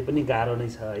अझै पनि गाह्रो नै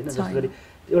छ हैन। जस्तो गरी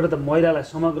एउटा त महिलालाई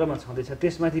समग्रमा छँदैछ,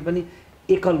 त्यसमाथि पनि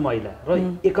एकल महिला र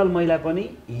एकल महिला पनि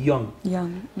यङ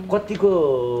कतिको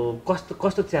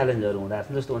कस्तो च्यालेन्जहरू हुँदा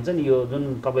जस्तो हुन्छ नि यो जुन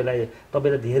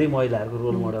तपाईँलाई धेरै महिलाहरूको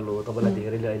रोल मोडल हो तपाईँलाई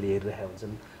धेरैले अहिले हेरिरहेका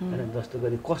हुन्छन् होइन जस्तो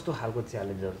गरी कस्तो खालको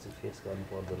च्यालेन्जहरू चाहिँ फेस गर्नु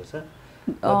पर्दो रहेछ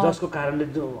जसको कारणले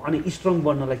अनि स्ट्रङ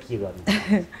बन्नलाई के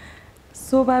गर्नु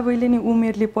स्वभावैले नि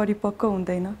उमेरले परिपक्व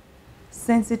हुँदैन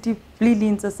सेन्सिटिभली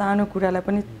लिन्छ सानो कुरालाई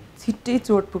पनि छिट्टै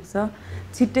चोट पुग्छ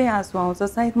छिट्टै आँसु आउँछ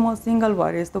सायद म सिङ्गल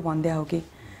भएर यस्तो भन्दै हो कि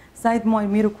सायद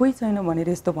मेरो कोही छैन भनेर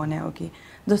यस्तो भने हो कि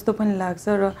जस्तो पनि लाग्छ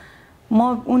र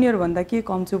म उनीहरूभन्दा के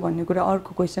कम छु भन्ने कुरा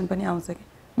अर्को क्वेसन पनि आउँछ कि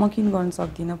म किन गर्न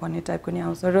सक्दिनँ भन्ने टाइपको नि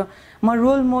आउँछ र म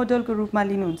रोल मोडलको रूपमा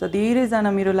लिनुहुन्छ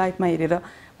धेरैजना मेरो लाइफमा हेरेर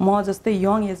म जस्तै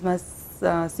यङ एजमा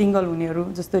सिङ्गल हुनेहरू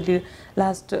जस्तो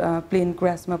लास्ट प्लेन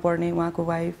क्रासमा पर्ने उहाँको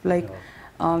वाइफ लाइक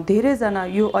धेरैजना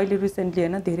यो अहिले रिसेन्टली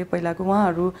होइन धेरै पहिलाको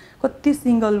उहाँहरू कति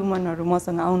सिङ्गल वुमनहरू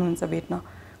मसँग आउनुहुन्छ भेट्न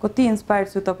कति इन्सपायर्ड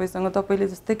छु तपाईँसँग तपाईँले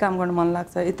जस्तै काम गर्न मन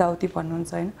लाग्छ यताउति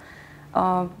भन्नुहुन्छ होइन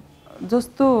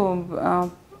जस्तो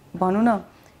भनौँ न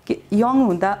कि यङ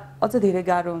हुँदा अझ धेरै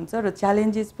गाह्रो हुन्छ र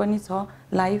च्यालेन्जेस पनि छ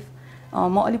लाइफ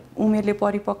म अलिक उमेरले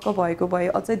परिपक्व भएको भए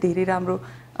अझै धेरै राम्रो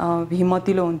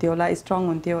हिम्मतिलो हुन्थ्यो होला स्ट्रङ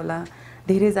हुन्थ्यो होला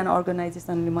धेरैजना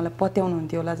अर्गनाइजेसनले मलाई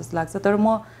पत्याउनुहुन्थ्यो होला जस्तो लाग्छ तर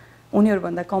म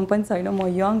उनीहरूभन्दा कम पनि छैन म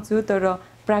यङ छु तर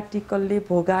प्र्याक्टिकलले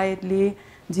भोगाइले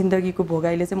जिन्दगीको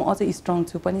भोगाइले चाहिँ म अझै स्ट्रङ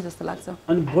छु पनि जस्तो लाग्छ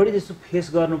अनि बढी जस्तो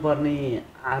फेस गर्नुपर्ने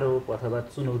आरोप अथवा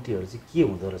चुनौतीहरू चाहिँ के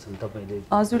हुँदो रहेछन् तपाईँले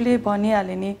हजुरले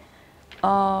भनिहाले नि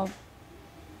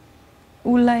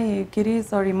उसलाई के अरे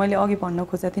सरी मैले अघि भन्न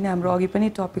खोजेको थिएँ नि हाम्रो अघि पनि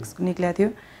टपिक्स निक्लेको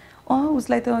थियो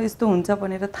उसलाई त यस्तो हुन्छ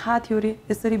भनेर थाहा थियो रे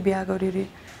यसरी बिहा गर्यो रे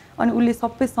अनि उसले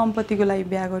सबै सम्पत्तिको लागि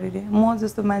बिहा गर्यो रे म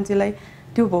जस्तो मान्छेलाई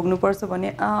त्यो भोग्नुपर्छ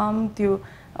भने त्यो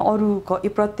अरू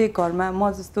प्रत्येक घरमा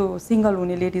म जस्तो सिङ्गल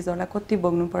हुने लेडिजहरूलाई कति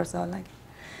भोग्नुपर्छ होला कि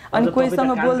अनि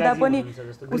कोहीसँग बोल्दा पनि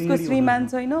उसको श्रीमान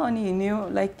छैन अनि हिँड्यो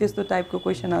लाइक त्यस्तो टाइपको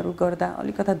क्वेसनहरू गर्दा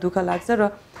अलिकता दुःख लाग्छ र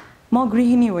म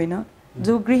गृहिणी होइन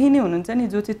जो गृहिणी हुनुहुन्छ नि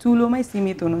जो चाहिँ चुलोमै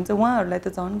सीमित हुनुहुन्छ उहाँहरूलाई त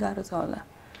झन् गाह्रो छ होला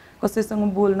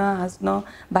कसैसँग बोल्न हाँस्न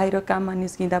बाहिर काममा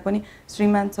निस्किँदा पनि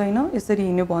श्रीमान छैन यसरी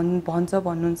हिँड्यो भन्छ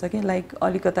भन्नुहुन्छ कि लाइक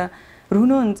अलिकता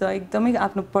रुनुहुन्छ एकदमै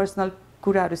आफ्नो पर्सनल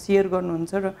कुराहरू सेयर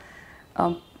गर्नुहुन्छ र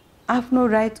आफ्नो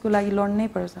राइट्सको लागि लड्नै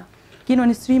पर्छ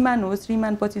किनभने श्रीमान हो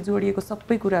श्रीमान पछि जोडिएको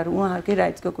सबै कुराहरू उहाँहरूकै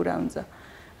राइट्सको कुरा हुन्छ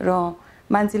र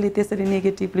मान्छेले त्यसरी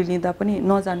नेगेटिभली लिँदा पनि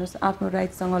नजानुस् आफ्नो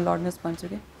राइट्ससँग लड्नुहोस् भन्छु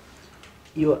कि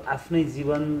यो आफ्नै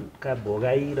जीवनका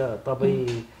भोगाई र तपाईँ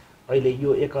अहिले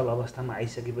यो एकल अवस्थामा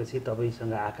आइसकेपछि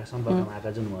तपाईँसँग आएका सम्पर्कमा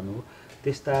आएका जुन भन्नु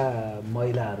त्यस्ता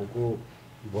महिलाहरूको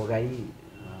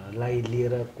भोगाईलाई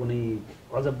लिएर कुनै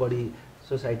अझ बढी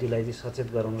सोसाइटीलाई चाहिँ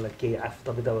सचेत गराउनलाई केही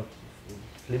तपाईँ त अब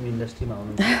फिल्म इन्डस्ट्रीमा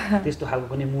हुनुहुन्छ त्यस्तो खालको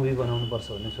कुनै मुभी बनाउनुपर्छ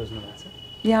भन्ने सोच्नु भएको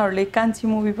छ यहाँहरूले कान्छी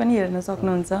मुभी पनि हेर्न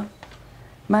सक्नुहुन्छ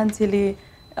मान्छेले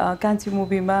कान्छी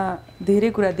मुभीमा धेरै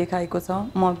कुरा देखाएको छ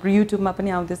म युट्युबमा पनि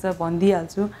आउँदैछ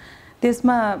भनिदिइहाल्छु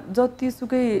त्यसमा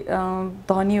जतिसुकै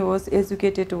धनी होस्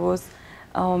एजुकेटेड होस्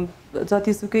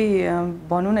जतिसुकै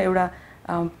भनौँ न एउटा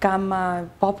काममा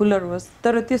पपुलर होस्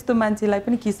तर त्यस्तो मान्छेलाई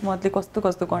पनि किस्मतले कस्तो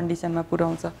कस्तो कन्डिसनमा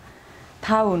पुर्याउँछ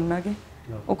थाहा हुन्न कि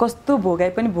कस्तो भोगाइ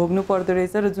पनि भोग्नु पर्दो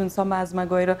रहेछ र जुन समाजमा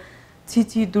गएर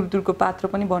छिछि दूरको पात्र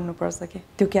पनि बन्नुपर्छ कि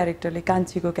त्यो क्यारेक्टरले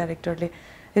कान्छीको क्यारेक्टरले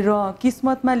र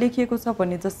किस्मतमा लेखिएको छ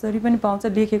भने जसरी पनि पाउँछ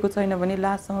लेखेको छैन भने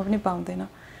लास्टसम्म पनि पाउँदैन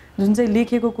जुन चाहिँ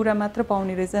लेखेको कुरा मात्र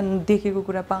पाउने रहेछ देखेको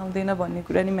कुरा पाउँदैन भन्ने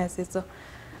कुरा नि मेसेज छ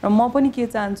र म पनि के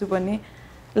चाहन्छु भने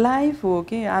लाइफ हो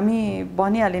कि हामी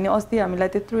भनिहाल्यो नि अस्ति हामीलाई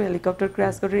त्यत्रो हेलिकप्टर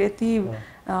क्रास गरेर यति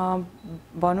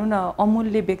भनौँ न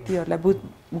अमूल्य व्यक्तिहरूलाई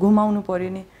घुमाउनु पर्यो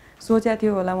नि सोचेको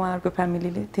थियो होला उहाँहरूको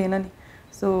फ्यामिलीले थिएन नि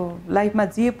सो लाइफमा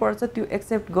जे पर्छ त्यो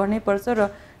एक्सेप्ट गर्नै पर्छ र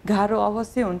गाह्रो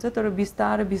अवश्य हुन्छ तर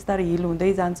बिस्तारै बिस्तारै हिल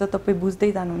हुँदै जान्छ तपाईँ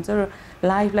बुझ्दै जानुहुन्छ र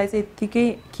लाइफलाई चाहिँ यत्तिकै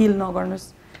किल नगर्नुहोस्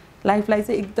लाइफलाई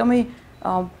चाहिँ एकदमै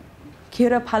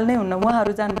खेर फाल्नै हुन्न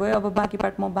उहाँहरू जानुभयो अब बाँकी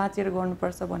पार्ट म बाँचेर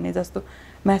गर्नुपर्छ भन्ने जस्तो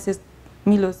मेसेज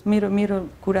मिलोस् मेरो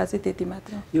कुरा चाहिँ त्यति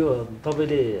मात्र यो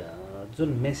तपाईँले जुन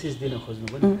मेसेज दिन खोज्नु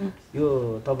पनि यो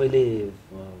तपाईँले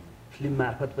फिल्म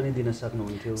मार्फत पनि दिन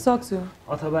सक्नुहुन्थ्यो सक्छु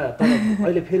अथवा तर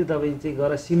अहिले फेरि तपाईँ चाहिँ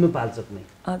गएर सिन्धुपाल्चोकमै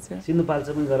हजुर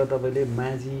सिन्धुपाल्चोकमै गएर तपाईँले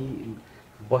माझी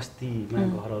बस्तीमा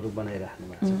घरहरू बनाइराख्नु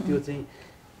भएको छ त्यो चाहिँ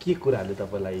के कुराले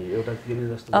तपाईँलाई एउटा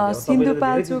जस्तो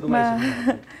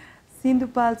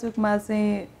सिन्धुपाल्चोकमा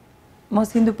चाहिँ म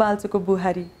सिन्धुपाल्चोकको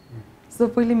बुहारी सो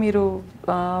पहिले मेरो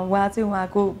उहाँ चाहिँ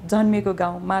उहाँको जन्मेको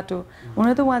गाउँ माटो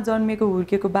हुन त उहाँ जन्मेको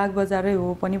हुर्केको बागबजारै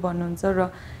हो पनि भन्नुहुन्छ र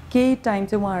केही टाइम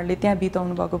चाहिँ उहाँहरूले त्यहाँ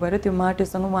बिताउनु भएको भएर त्यो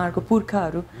माटोसँग उहाँहरूको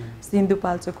पुर्खाहरू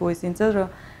सिन्धुपाल्चोक होइसिन्छ र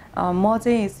म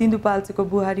चाहिँ सिन्धुपाल्चोकको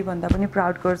बुहारी भन्दा पनि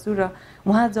प्राउड गर्छु र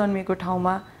उहाँ जन्मेको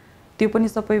ठाउँमा त्यो पनि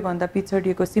सबैभन्दा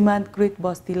पिछडिएको सीमान्तकृत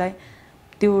बस्तीलाई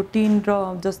त्यो टिन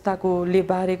र जस्ताकोले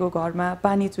बारेको घरमा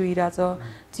पानी चुहिरहेछ,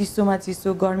 चिसोमा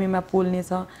चिसो, गर्मीमा पोल्ने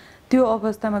छ। त्यो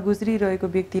अवस्थामा गुज्रिरहेको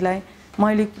व्यक्तिलाई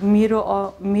मैले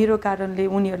मेरो कारणले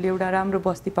उनीहरूले एउटा राम्रो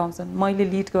बस्ती पाउँछन्। मैले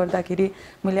लिड गर्दाखेरि,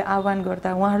 मैले आह्वान गर्दा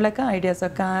उहाँहरूलाई कहाँ आइडिया छ,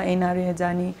 कहाँ एनआरए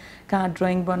जाने, कहाँ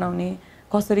ड्रइङ बनाउने,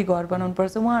 कसरी घर बनाउनु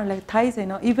पर्छ, उहाँहरूलाई थाहै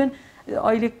छैन। इभन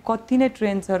अहिले कति नै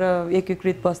ट्रेन्ड छ र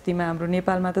एकीकृत बस्तीमा हाम्रो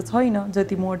नेपालमा त छैन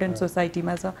जति मोडर्न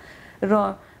सोसाइटीमा छ।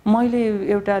 र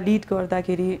मैले एउटा लिड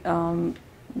गर्दाखेरि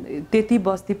त्यति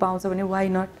बस्ती पाउँछ भने वाइ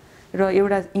नट, र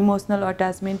एउटा इमोसनल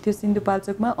अट्याचमेन्ट थियो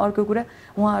सिन्धुपाल्चोकमा। अर्को कुरा,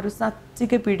 उहाँहरू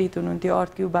साँच्चीकै पीडित हुनुहुन्थ्यो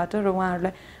अर्थक्वेबाट र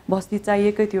उहाँहरूलाई बस्ती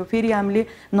चाहिएकै थियो। फेरि हामीले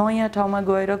नयाँ ठाउँमा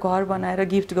गएर घर बनाएर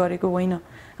गिफ्ट गरेको होइन,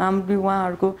 हामीले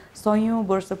उहाँहरूको 100औं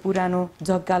वर्ष पुरानो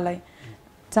जग्गालाई,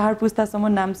 4 पुस्तासम्म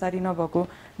नामसारी नभएको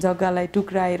जग्गालाई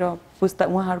टुक्राएर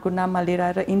उहाँहरूको नाममा लिएर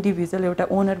आएर इन्डिभिजुअल एउटा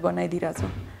ओनर बनाइदिरहेछ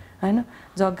हैन।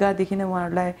 जग्गादेखि नै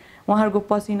उहाँहरूको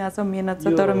पसिना छ, मेहनत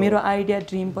छ, तर मेरो आइडिया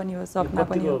ड्रिम पनि हो, सपना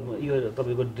पनि हो। यो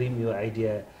तपाईको ड्रिम, यो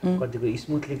आइडिया कतिको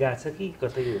स्मुथली गएको छ कि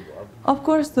कतै?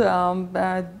 अफकोर्स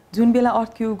जुन बेला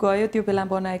अर्थक्वेक गयो त्यो बेला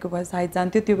बनाएको भए सायद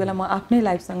जान्थ्यो। त्यो बेला म आफ्नै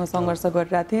लाइफसँग सङ्घर्ष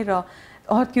गरिरहेको थिएँ र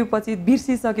अर्थक्वेक पछि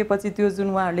बिर्सिसकेपछि त्यो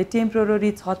जुन उहाँहरूले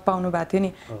टेम्पोररी छत पाउनु भएको थियो नि,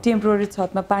 टेम्पोररी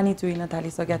छतमा पानी चुहिन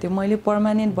थालिसकेको थियो। मैले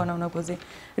पर्मानेन्ट बनाउन खोजेँ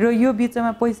र यो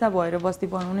बिचमा पैसा भएर बस्ती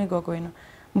बनाउनै गएको होइन।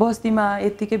 बस्तीमा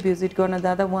यत्तिकै भिजिट गर्न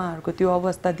जाँदा उहाँहरूको त्यो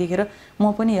अवस्था देखेर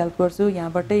म पनि हेल्प गर्छु,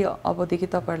 यहाँबाटै अबदेखि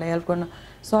तपाईँहरूलाई हेल्प गर्न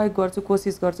सहयोग गर्छु,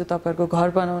 कोसिस गर्छु तपाईँहरूको घर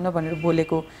बनाउन भनेर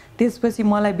बोलेको। त्यसपछि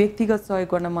मलाई व्यक्तिगत सहयोग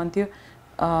गर्न मन थियो,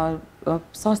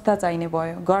 संस्था चाहिने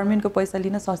भयो, गभर्मेन्टको पैसा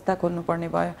लिन संस्था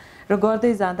खोल्नुपर्ने भयो र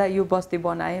गर्दै जाँदा यो बस्ती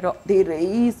बनाएँ र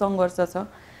धेरै सङ्घर्ष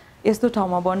छ। यस्तो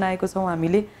ठाउँमा बनाएको छौँ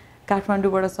हामीले,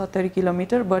 काठमाडौँबाट 70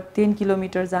 किलोमिटर, बट 10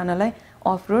 किलोमिटर जानलाई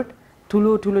अफ रोड,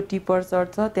 ठुलो ठुलो टिपर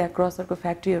चढ्छ, त्यहाँ क्रसरको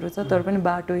फ्याक्ट्रीहरू छ, तर पनि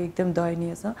बाटो एकदम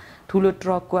दयनीय छ। ठुलो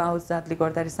ट्रकको आवाज जातले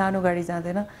गर्दाखेरि सानो गाडी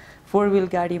जाँदैन, 4 व्हिल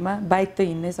गाडीमा बाइक त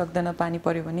हिँड्नै सक्दैन पानी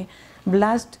पऱ्यो भने।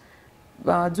 लास्ट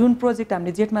जुन प्रोजेक्ट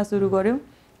हामीले जेठमा सुरु गऱ्यौँ,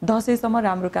 दसैँसम्म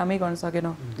राम्रो कामै गर्न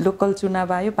सकेनौँ। लोकल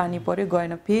चुनाव आयो, पानी पऱ्यो,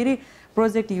 गएन। फेरि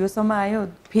प्रोजेक्ट योसम्म आयो,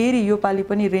 फेरि यो पालि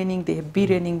पनि रेनिङ, हेभी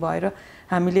रेनिङ भएर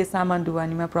हामीले सामान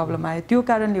ढुवानीमा प्रब्लम आयो। त्यो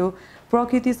कारणले हो,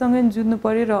 प्रकृतिसँगै जुझ्नु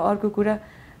पऱ्यो। र अर्को कुरा,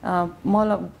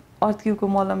 अर्थक्वेकको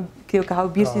मलम त्यो घाउ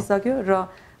बिर्सिसक्यो र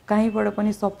कहीँबाट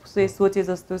पनि सोचे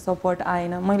जस्तो सपोर्ट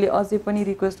आएन। मैले अझै पनि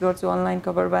रिक्वेस्ट गर्छु अनलाइन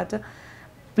खबरबाट,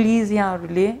 प्लिज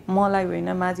यहाँहरूले मलाई होइन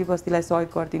माझी बस्तीलाई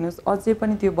सहयोग गरिदिनुहोस्। अझै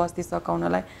पनि त्यो बस्ती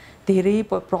सकाउनलाई धेरै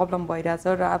प्रब्लम भइरहेछ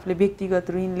र आफूले व्यक्तिगत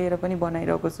ऋण लिएर पनि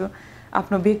बनाइरहेको छु।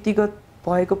 आफ्नो व्यक्तिगत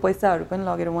भएको पैसाहरू पनि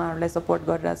लगेर उहाँहरूलाई सपोर्ट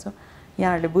गरिरहेछु।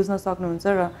 यहाँहरूले बुझ्न सक्नुहुन्छ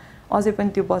र अझै पनि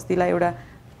त्यो बस्तीलाई एउटा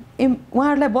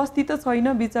उहाँहरूलाई बस्ती त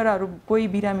छैन, बिचराहरू कोही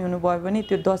बिरामी हुनुभयो भने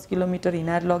त्यो 10 किलोमिटर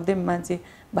हिँडाएर लग्दै मान्छे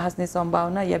बाँच्ने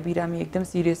सम्भावना या बिरामी एकदम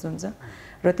सिरियस हुन्छ।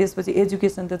 र त्यसपछि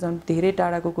एजुकेसन त झन् धेरै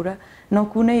टाढाको कुरा, न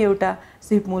कुनै एउटा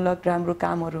सिपमूलक राम्रो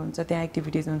कामहरू हुन्छ, त्यहाँ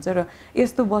एक्टिभिटिज हुन्छ। र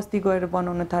यस्तो बस्ती गएर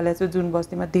बनाउन थालेको छु जुन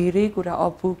बस्तीमा धेरै कुरा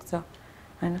अपुग छ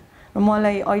हैन। र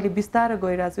मलाई अहिले बिस्तारै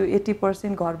गइरहेको छु,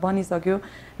 80% घर बनिसक्यो।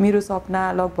 मेरो सपना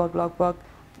लगभग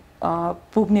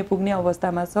पुग्ने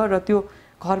अवस्थामा छ र त्यो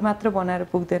घर मात्र बनाएर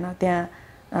पुग्दैन।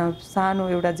 त्यहाँ सानो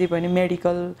एउटा जे भने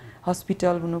मेडिकल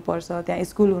हस्पिटल हुनुपर्छ, त्यहाँ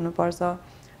स्कुल हुनुपर्छ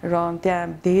र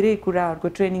त्यहाँ धेरै कुराहरूको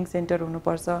ट्रेनिङ सेन्टर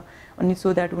हुनुपर्छ, अनि सो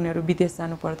द्याट उनीहरू विदेश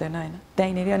जानु पर्दैन हैन।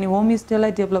 त्यहीँनिर अनि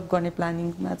होमस्टेलाई डेभलप गर्ने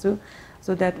प्लानिङमा छु,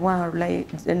 सो द्याट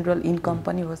उहाँहरूलाई जेनरल इन्कम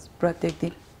पनि होस् प्रत्येक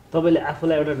दिन। तपाईँले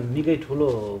आफूलाई एउटा निकै ठुलो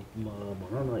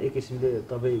भनौँ न, एक किसिमले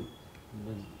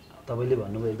तपाईँले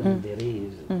भन्नुभयो एकदम धेरै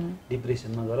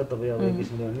डिप्रेसनमा गएर तपाईँ अब एक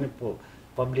किसिमले भने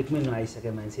पब्लिकमै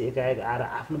नआइसके मान्छे एकाएक आएर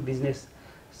आफ्नो बिजनेस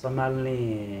सम्हाल्ने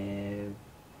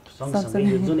सँगसँगै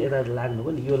यो जुन यता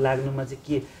लाग्नुभयो नि, यो लाग्नुमा चाहिँ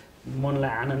के मनलाई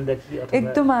आनन्द कि अथवा?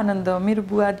 एकदम आनन्द। मेरो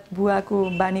बुवाको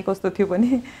बानी कस्तो थियो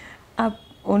भने,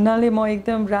 हुनाले म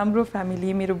एकदम राम्रो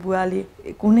फ्यामिली, मेरो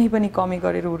बुवाले कुनै पनि कमी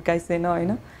गरेर हुर्काइसेन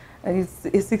होइन।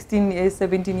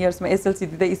 16-17 इयर्समा एसएलसी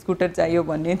दिँदा स्कुटर चाहियो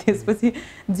भन्ने, त्यसपछि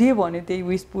जे भन्यो त्यही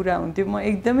विस पुरा हुन्थ्यो। म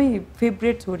एकदमै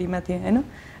फेभरेट छोरीमा थिएँ होइन।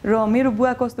 र मेरो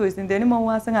बुवा कस्तो भइसक्यो भने, म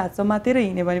उहाँसँग हात समातेर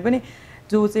हिँडेँ भने पनि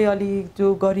जो चाहिँ अलि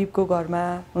जो गरिबको घरमा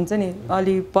हुन्छ नि,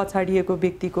 अलि पछाडिएको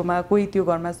व्यक्तिकोमा, कोही त्यो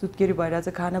घरमा सुत्केरी भइरहेछ,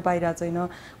 खान पाइरहेको छैन,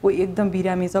 कोही एकदम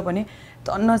बिरामी छ भने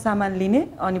टन्न सामान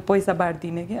लिने अनि पैसा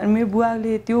बाँडिदिने कि। अनि मेरो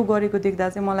बुवाले त्यो गरेको देख्दा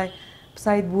चाहिँ मलाई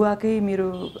सायद बुवाकै मेरो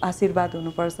आशीर्वाद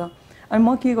हुनुपर्छ। अनि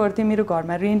म के गर्थेँ, मेरो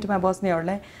घरमा रेन्टमा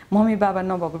बस्नेहरूलाई मम्मी बाबा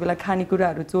नभएको बेला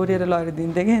खानेकुराहरू चोरेर लगेर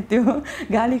दिन्थेँ कि। त्यो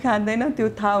गाली खाँदैन, त्यो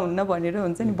थाहा हुन्न भनेर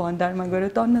हुन्छ नि, भण्डारमा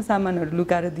गएर टन्न सामानहरू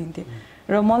लुकाएर दिन्थेँ।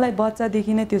 र मलाई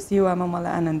बच्चादेखि नै त्यो सेवामा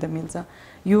मलाई आनन्द मिल्छ।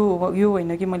 यो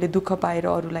होइन कि मैले दुःख पाएर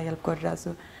अरूलाई हेल्प गरिरहेको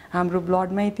छु, हाम्रो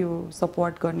ब्लडमै त्यो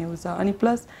सपोर्ट गर्ने हुन्छ। अनि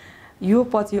प्लस यो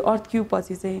पछि अर्थक्वेक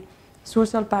पछि चाहिँ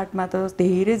सोसल पार्टमा त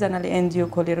धेरैजनाले एनजिओ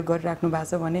खोलेर गरिराख्नु भएको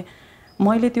छ भने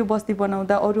मैले त्यो बस्ती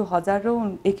बनाउँदा अरू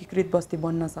हजारौँ एकीकृत बस्ती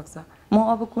बन्न सक्छ। म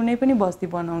अब कुनै पनि बस्ती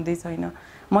बनाउँदै छैन।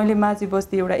 मैले माझी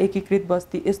बस्ती एउटा एकीकृत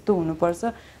बस्ती यस्तो हुनुपर्छ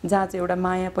जहाँ चाहिँ एउटा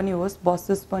माया पनि होस्,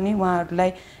 बसोस् पनि,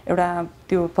 उहाँहरूलाई एउटा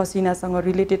त्यो पसिनासँग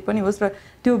रिलेटेड पनि होस् र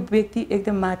त्यो व्यक्ति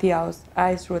एकदम माथि आओस्,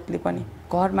 आय स्रोतले पनि।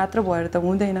 घर मात्र भएर त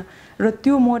हुँदैन र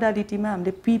त्यो मोडालिटीमा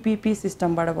हामीले PPP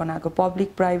सिस्टमबाट बनाएको,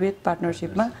 पब्लिक प्राइभेट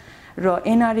पार्टनरसिपमा र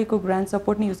NRA को ग्रान्ट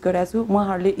सपोर्ट नि युज गरेको छु।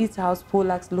 उहाँहरूले इच हाउस 4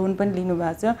 लाख लोन पनि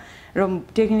लिनुभएको छ र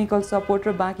टेक्निकल सपोर्ट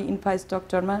र बाँकी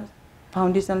इन्फ्रास्ट्रक्चरमा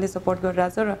फाउन्डेसनले सपोर्ट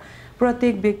गरिरहेछ र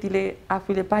प्रत्येक व्यक्तिले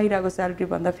आफूले पाइरहेको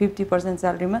स्यालेरीभन्दा 50%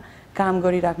 स्यालेरीमा काम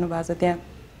गरिराख्नु भएको छ त्यहाँ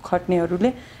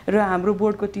खट्नेहरूले र हाम्रो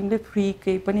बोर्डको टिमले फ्री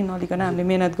केही पनि नलिकन हामीले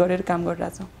मेहनत गरेर काम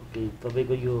गरिरहेछौँ।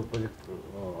 तपाईँको यो प्रोजेक्ट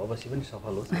अवश्य पनि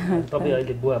सफल होस्। तपाईँ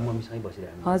अहिले बुवा मम्मीसँगै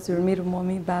बसिरहनु? हजुर, मेरो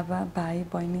मम्मी बाबा भाइ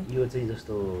बहिनी। यो चाहिँ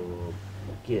जस्तो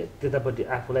के त्यतापट्टि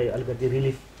आफूलाई अलिकति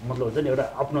रिलिफ मतलब हुन्छ नि एउटा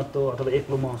अपनत्व अथवा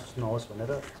एक्लो महसुस नहोस्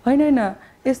भनेर? होइन,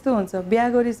 यस्तो हुन्छ बिहा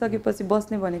गरिसकेपछि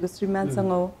बस्ने भनेको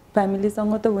श्रीमानसँग हो,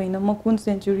 फ्यामिलीसँग त होइन। म कुन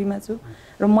सेन्चुरीमा छु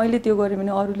र मैले त्यो गरेँ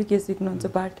भने अरूले के सिक्नुहुन्छ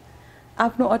पार्ट?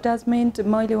 आफ्नो अट्याचमेन्ट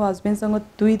मैले हस्बेन्डसँग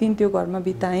 2 दिन त्यो घरमा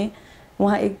बिताएँ।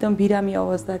 उहाँ एकदम बिरामी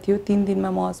अवस्था थियो, 3 दिनमा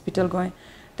म हस्पिटल गएँ।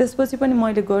 त्यसपछि पनि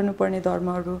मैले गर्नुपर्ने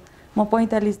धर्महरू म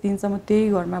 45 दिनसम्म त्यही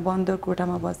घरमा बन्द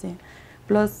कोठामा बसेँ।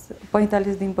 प्लस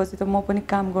 45 दिनपछि त म पनि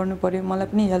काम गर्नु पर्यो, मलाई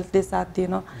पनि हेल्थले साथ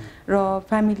दिएन र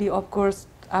फ्यामिली अफकोर्स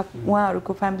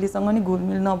उहाँहरूको फ्यामिलीसँग नि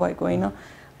घुलमिल नभएको होइन,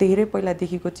 धेरै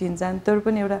पहिलादेखिको चिनजान, तर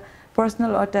पनि एउटा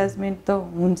पर्सनल अट्याचमेन्ट त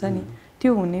हुन्छ नि,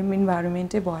 त्यो हुने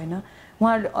इन्भाइरोमेन्टै भएन।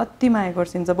 उहाँहरूले अति माया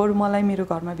गर्छिन्छ, बरु मलाई मेरो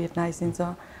घरमा भेट्न आइसिन्छ।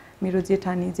 मेरो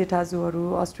जेठानी जेठाजुहरू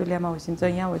अस्ट्रेलियामा होइसिन्छ,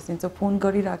 यहाँ होइसिन्छ, फोन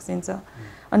गरिराख्छिन्छ।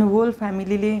 अनि होल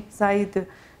फ्यामिलीले सायद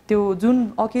त्यो जुन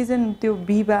अकेजन त्यो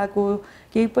बिबाको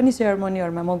केही पनि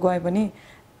सेरेमनीहरूमा म गएँ भने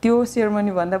त्यो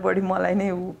सेरेमनीभन्दा बढी मलाई नै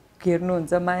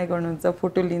घेर्नुहुन्छ, माया गर्नुहुन्छ,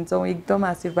 फोटो लिन्छौँ, एकदम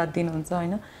आशीर्वाद दिनुहुन्छ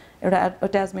होइन। एउटा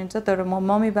अट्याचमेन्ट छ। तर म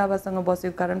मम्मी बाबासँग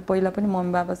बसेको कारण पहिला पनि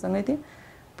मम्मी बाबासँगै थिएँ,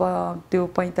 त्यो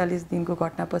 45 दिनको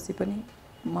घटनापछि पनि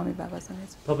मम्मी बाबासँगै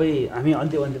छ। तपाईँ हामी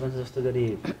अन्त्यमा जस्तो गरी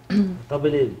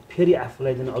तपाईँले फेरि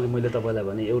आफूलाई जुन अघि मैले तपाईँलाई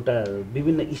भने एउटा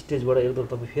विभिन्न स्टेजबाट एकदम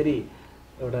तपाईँ फेरि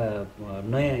एउटा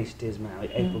नयाँ स्टेजमा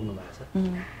आइपुग्नु भएको छ।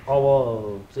 अब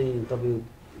चाहिँ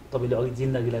तपाईँले अघि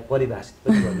जिन्दगीलाई परिभाषित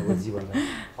पनि गर्नुभयो जीवनमा।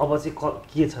 अब चाहिँ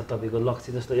के छ तपाईँको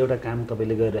लक्ष्य? जस्तो एउटा काम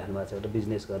तपाईँले गरिराख्नु भएको छ, एउटा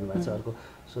बिजनेस गर्नुभएको छ, अर्को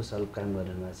सोसल काम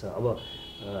गरिरहनु भएको छ। अब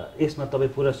यसमा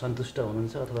तपाईँ पुरा सन्तुष्ट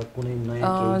हुनुहुन्छ अथवा कुनै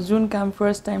नयाँ जुन काम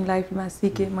फर्स्ट टाइम लाइफमा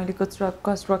सिकेँ मैले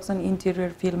कन्स्ट्रक्सन इन्टेरियर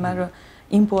फिल्डमा र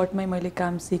इम्पोर्टमै मैले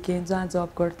काम सिकेँ, जहाँ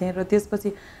जब गर्थेँ र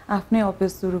त्यसपछि आफ्नै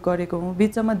अफिस सुरु गरेको हुँ।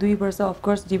 बिचमा 2 वर्ष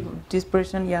अफकोर्स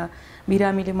डिप्रेसन या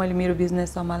बिरामीले मैले मेरो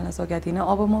बिजनेस सम्हाल्न सकेको थिइनँ।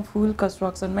 अब म फुल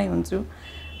कन्स्ट्रक्सनमै हुन्छु।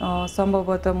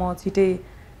 सम्भवतः म छिटै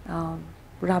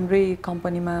राम्रै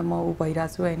कम्पनीमा म भइरहेको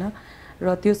छु होइन।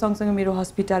 र त्यो सँगसँगै मेरो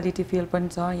हस्पिटालिटी फिल्ड पनि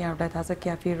छ, यहाँहरूलाई थाहा छ,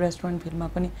 क्याफे रेस्टुरेन्ट फिल्डमा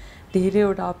पनि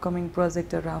धेरैवटा अपकमिङ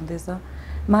प्रोजेक्टहरू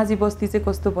आउँदैछ। माझी बस्ती चाहिँ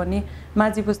कस्तो भने,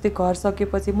 माझी बस्ती घर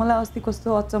सकेपछि मलाई अस्ति कस्तो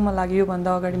अचम्म लाग्यो भन्दा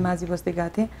अगाडि माझी बस्ती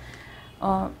गएको थिएँ।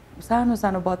 सानो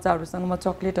सानो बच्चाहरूसँग म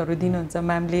चक्लेटहरू दिनुहुन्छ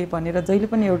म्यामले भनेर जहिले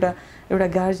पनि एउटा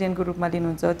गार्जियनको रूपमा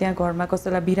लिनुहुन्छ। त्यहाँ घरमा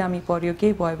कसैलाई बिरामी पर्यो,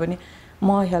 केही भयो भने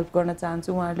म हेल्प गर्न चाहन्छु,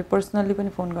 उहाँहरूले पर्सनल्ली पनि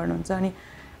फोन गर्नुहुन्छ। अनि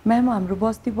म्याम हाम्रो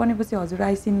बस्ती बनेपछि हजुर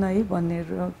आइसिन्न है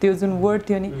भनेर त्यो जुन वर्ड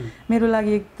थियो नि, मेरो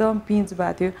लागि एकदम पिन्च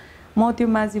भएको थियो। म त्यो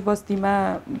माझी बस्तीमा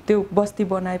त्यो बस्ती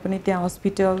बनाए पनि त्यहाँ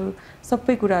हस्पिटल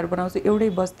सबै कुराहरू बनाउँछु। एउटै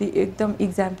बस्ती एकदम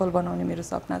इक्जाम्पल बनाउने मेरो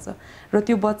सपना छ र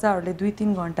त्यो बच्चाहरूले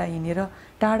 2-3 घन्टा हिँडेर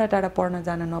टाढा टाढा पढ्न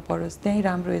जान नपरोस्, त्यहीँ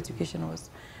राम्रो एजुकेसन होस्,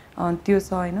 त्यो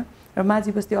छ होइन। र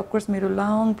माझी बस्ती अफकोर्स मेरो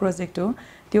लङ प्रोजेक्ट हो।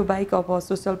 त्यो बाहेक अब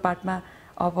सोसल पार्टमा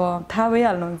अब थाहा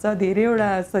भइहाल्नुहुन्छ धेरैवटा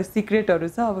सिक्रेटहरू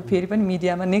छ। अब फेरि पनि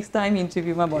मिडियामा नेक्स्ट टाइम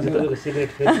इन्टरभ्यूमा भन्नु सिक्रेट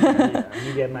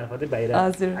मिडिया मार्फतै बाहिर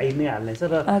आइ नै हाल्नेछ।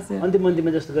 र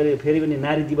अन्तिममा जस्तो गरी फेरि पनि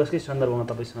नारी दिवसकै सन्दर्भमा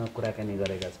तपाईँसँग कुराकानी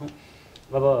गरेका छौँ।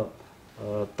 अब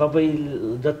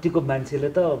तपाईँ जतिको मान्छेले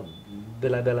त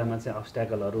बेला बेलामा चाहिँ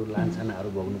अब्स्ट्याकलहरू लान्छनाहरू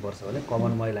भोग्नुपर्छ भने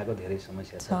कमन महिलाको धेरै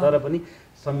समस्या छ। तर पनि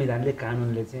संविधानले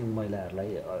कानुनले चाहिँ महिलाहरूलाई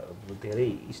धेरै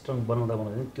स्ट्रङ बनाउँदा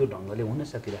त्यो ढङ्गले हुन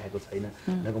सकिरहेको छैन,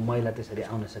 उनीहरूको महिला त्यसरी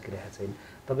आउन सकिरहेको छैन।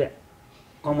 तपाईँ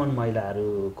कमन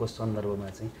महिलाहरूको सन्दर्भमा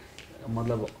चाहिँ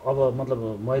मतलब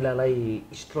महिलालाई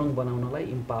स्ट्रङ बनाउनलाई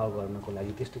इम्पावर गर्नको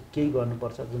लागि त्यस्तो केही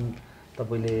गर्नुपर्छ जुन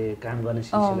तपाईँले काम गर्ने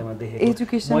सिलसिलामा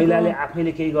देखेको? महिलाले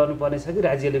आफैले केही गर्नुपर्ने छ कि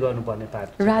राज्यले गर्नुपर्ने पार्ट?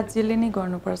 राज्यले नै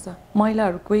गर्नुपर्छ।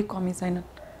 महिलाहरू कोही कमी छैन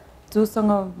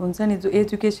जोसँग हुन्छ नि, जो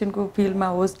एजुकेसनको फिल्डमा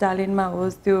होस्, ट्यालेन्टमा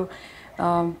होस्, त्यो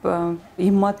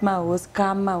हिम्मतमा होस्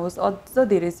काममा होस् अझ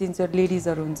धेरै सिन्सियर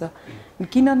लेडिजहरू हुन्छ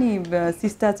किन नि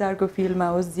शिष्टाचारको फिल्डमा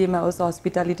होस् जेमा होस्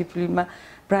हस्पिटालिटी फिल्डमा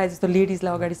प्रायः जस्तो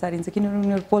लेडिजलाई अगाडि सारिन्छ किनभने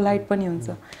उनीहरू पोलाइट पनि हुन्छ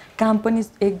काम पनि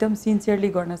एकदम सिन्सियरली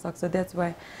गर्न सक्छ द्याट्स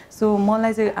वाइ सो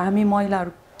मलाई चाहिँ हामी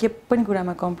महिलाहरू के पनि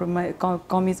कुरामा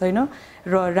कमी छैन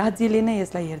र राज्यले नै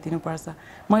यसलाई हेरिदिनुपर्छ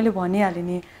मैले भनिहालेँ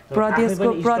नि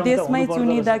प्रदेशमै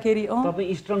चुनिँदाखेरि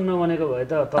तपाईँ स्ट्रङ नबनेको भए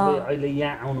त तपाईँ अहिले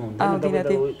यहाँ आउनु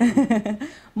हुन्थेन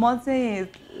म चाहिँ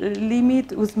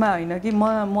लिमिट उसमा होइन कि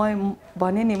म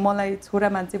भने नि मलाई छोरा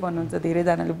मान्छे भन्नुहुन्छ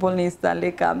धेरैजनाले बोल्ने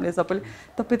स्टाइलले कामले सबैले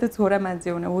तपाईँ त छोरा मान्छे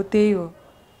हुन हो त्यही हो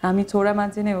हामी छोरा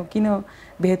मान्छे नै हो किन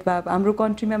भेदभाव हाम्रो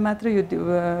कन्ट्रीमा मात्र यो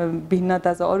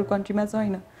भिन्नता छ अरू कन्ट्रीमा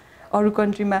छैन अरू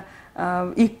कन्ट्रीमा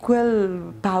इक्वल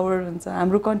पावर हुन्छ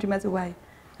हाम्रो कन्ट्रीमा चाहिँ वाइ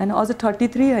होइन अझ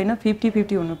 33 होइन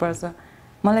 50-50 हुनुपर्छ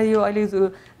मलाई यो अहिले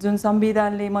जुन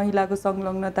संविधानले महिलाको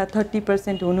संलग्नता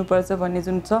 30% हुनुपर्छ भन्ने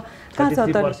जुन छ कहाँ छ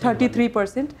त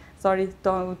 33% सरी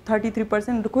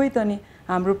 33% कोही त नि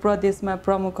हाम्रो प्रदेशमा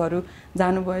प्रमुखहरू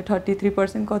जानुभयो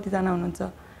 33% कतिजना हुनुहुन्छ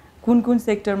कुन कुन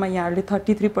सेक्टरमा यहाँहरूले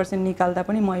 33% निकाल्दा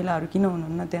पनि महिलाहरू किन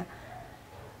हुनुहुन्न त्यहाँ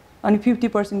अनि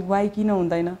 50% वाइ किन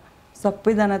हुँदैन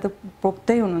सबैजना त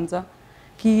पोख्दै हुनुहुन्छ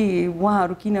कि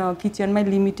उहाँहरू किन किचनमै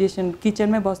लिमिटेसन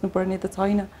किचनमै बस्नुपर्ने त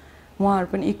छैन उहाँहरू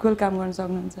पनि इक्वल काम गर्न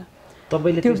सक्नुहुन्छ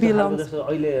तपाईँले त्यो जस्तो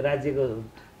अहिले राज्यको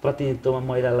प्रतिनिधित्वमा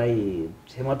महिलालाई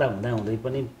क्षमता हुँदै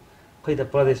पनि खै त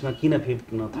प्रदेशमा किन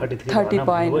 33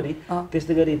 भयो नि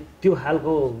त्यस्तै गरी त्यो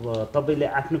खालको तपाईँले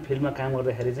आफ्नो फिल्डमा काम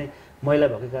गर्दाखेरि चाहिँ महिला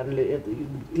भएको कारणले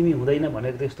तिमी हुँदैन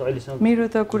भनेर त्यस्तो अहिलेसम्म मेरो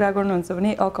त कुरा गर्नुहुन्छ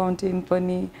भने अकाउन्टेन्ट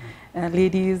पनि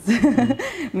लेडिज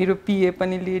मेरो पिए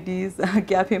पनि लेडिज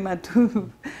क्याफेमा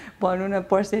भनौँ न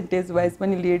पर्सेन्टेज वाइज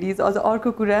पनि लेडिज अझ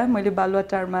अर्को कुरा मैले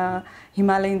बालुवाटारमा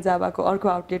हिमालयन जाभाको अर्को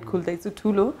आउटलेट खोल्दैछु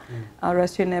ठुलो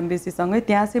रसियन एम्बेसीसँगै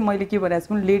त्यहाँ चाहिँ मैले के भनेको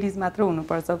छु लेडिज मात्र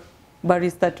हुनुपर्छ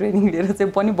बारिस्ता ट्रेनिङ लिएर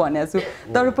चाहिँ पनि भनेको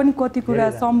छु तर पनि कति कुरा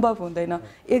सम्भव हुँदैन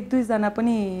 1-2 जना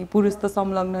पनि पुरुष त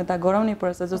संलग्नता गराउनै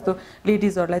पर्छ जस्तो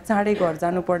लेडिजहरूलाई चाँडै घर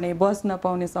जानुपर्ने बस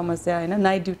नपाउने समस्या होइन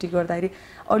नाइट ड्युटी गर्दाखेरि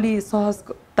अलि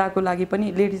सहजताको लागि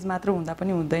पनि लेडिज मात्र हुँदा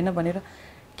पनि हुँदैन भनेर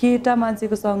केटा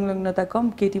मान्छेको संलग्नता कम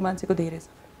केटी मान्छेको धेरै छ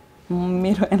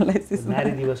मेरो एनालाइसिस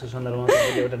नारी दिवसको सन्दर्भमा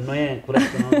एउटा नयाँ कुरा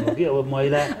सुनाउनु हो कि अब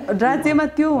महिला राज्यमा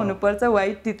त्यो हुनुपर्छ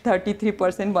वाइट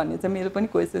 33% भन्ने चाहिँ मेरो पनि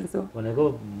क्वेसन हो भनेको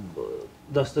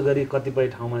जस्तो गरी कतिपय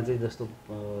ठाउँमा चाहिँ जस्तो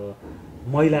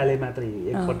महिलाले मात्रै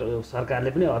एकपल्ट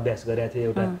सरकारले पनि अभ्यास गरेको थियो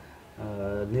एउटा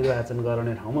निर्वाचन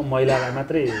गराउने ठाउँमा महिलालाई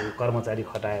मात्रै कर्मचारी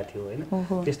खटाएको थियो होइन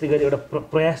त्यस्तै गरी एउटा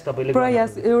प्रयास तपाईँले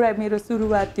प्रयास एउटा मेरो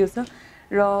सुरुवात त्यो छ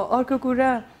र अर्को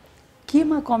कुरा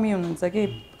केमा कमी हुनुहुन्छ कि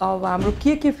अब हाम्रो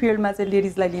के फिल्डमा चाहिँ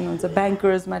लेडिजलाई लिनुहुन्छ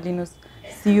ब्याङ्कर्समा लिनुहोस्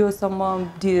सिओसम्म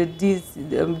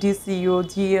डिसिओ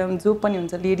जिएम जो पनि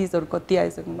हुन्छ लेडिजहरू कति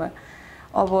आइसक्नु भयो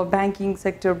अब ब्याङ्किङ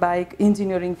सेक्टर बाहेक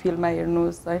इन्जिनियरिङ फिल्डमा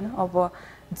हेर्नुहोस् होइन अब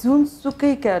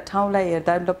जुनसुकै ठाउँलाई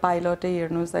हेर्दा एउटा पाइलटै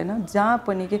हेर्नुहोस् होइन जहाँ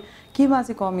पनि केमा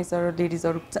चाहिँ कमी छ र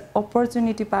लेडिजहरू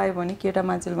अपर्च्युनिटी पायो भने केटा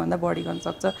मान्छेले भन्दा बढी गर्न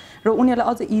सक्छ र उनीहरूलाई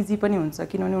अझ इजी पनि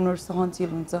हुन्छ किनभने उनीहरू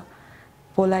सहनशील हुन्छ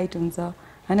पोलाइट हुन्छ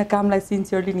होइन कामलाई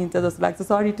सिन्सियरली लिन्छ जस्तो लाग्छ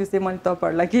सरी टु से मैले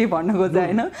तपाईँहरूलाई केही भन्न खोजेँ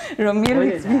होइन र मेरो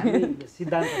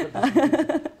सिद्धान्त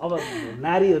अब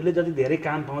नारीहरूले जति धेरै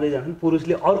काम पाउँदै जान्छन्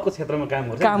पुरुषले अर्को क्षेत्रमा काम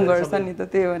गर्छ नि त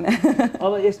त्यही भने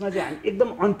अब यसमा चाहिँ हामी एकदम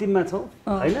अन्तिममा छौँ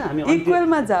होइन हामी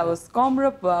इक्वलमा जाओस् कम र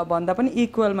भन्दा पनि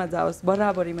इक्वलमा जाओस्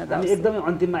बराबरीमा जाओस् हामी एकदमै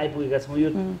अन्तिममा आइपुगेका छौँ यो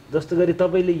जस्तो गरी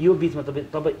तपाईँले यो बिचमा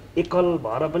तपाईँ एकल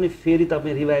भएर पनि फेरि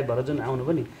तपाईँ रिभाइभ भएर जुन आउनु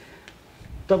पनि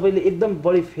तपाईँले एकदम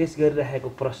बढी फेस गरिरहेको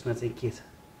प्रश्न चाहिँ के छ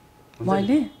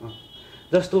मैले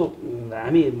जस्तो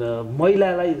हामी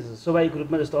महिलालाई स्वाभाविक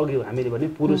रूपमा जस्तो अघि हामीले भने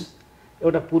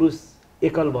एउटा पुरुष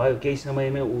एकल भयो केही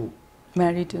समयमै ऊ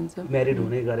म्यारिड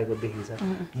हुने गरेको देखिन्छ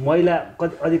महिला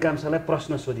अधिकांशलाई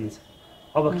प्रश्न सोधिन्छ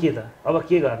अब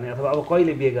के गर्ने अथवा अब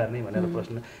कहिले बिहे गर्ने भनेर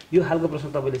प्रश्न यो खालको प्रश्न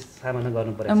तपाईँले सामना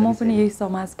गर्नु पर्यो म पनि यही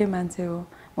समाजकै मान्छे हो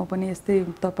म पनि यस्तै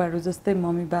तपाईँहरू जस्तै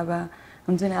मम्मी बाबा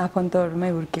हुन्छ नि आफन्तहरूमै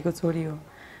हुर्केको छोरी हो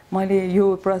मैले यो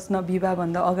प्रश्न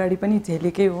विवाहभन्दा अगाडि पनि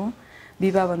झेलेकै हो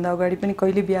विवाहभन्दा अगाडि पनि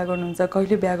कहिले बिहा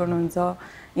गर्नुहुन्छ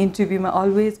इन्टरभ्यूमा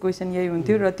अलवेज क्वेसन यही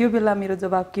हुन्थ्यो र त्यो बेला मेरो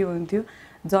जवाब के हुन्थ्यो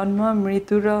जन्म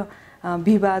मृत्यु र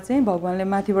विवाह चाहिँ भगवान्ले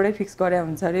माथिबाटै फिक्स गरे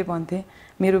हुन्छ अरे भन्थे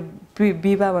मेरो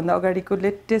विवाहभन्दा अगाडिको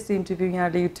लेटेस्ट इन्टरभ्यू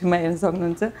यहाँले युट्युबमा हेर्न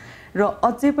सक्नुहुन्छ र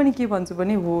अझै पनि के भन्छु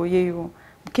भने हो यही हो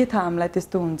के थाहा हामीलाई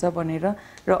त्यस्तो हुन्छ भनेर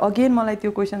र अगेन मलाई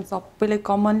त्यो क्वेसन सबैले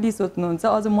कमनली सोध्नुहुन्छ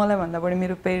अझ मलाई भन्दा बढी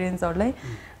मेरो पेरेन्ट्सहरूलाई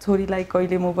छोरीलाई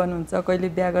कहिले मुभ अन हुन्छ कहिले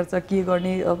बिहा गर्छ के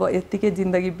गर्ने अब यत्तिकै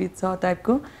जिन्दगी बित्छ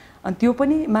टाइपको अनि त्यो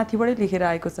पनि माथिबाटै लेखेर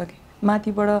आएको छ कि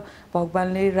माथिबाट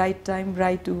भगवान्ले राइट टाइम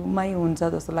राइट ऊमै हुन्छ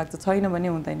जस्तो लाग्छ छैन भने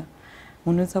हुँदैन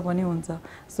हुनु छ भने हुन्छ।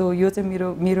 सो यो चाहिँ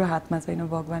मेरो हातमा छैन,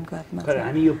 भगवानको हातमा छ।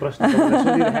 हामी यो प्रश्न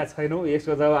सोधिरहेका छैनौँ,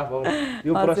 यसको जवाब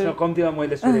यो प्रश्न कम्तीमा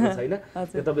मैले सोधेको छैन।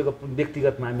 यो तपाईँको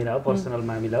व्यक्तिगत मामिला हो, पर्सनल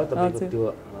मामिला हो, तपाईँको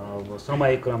त्यो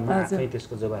समयक्रममा आफै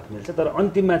त्यसको जवाफ मिल्छ। तर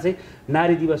अन्तिममा चाहिँ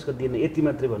नारी दिवसको दिन यति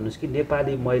मात्रै भन्नुहोस् कि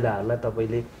नेपाली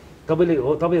महिलाहरूलाई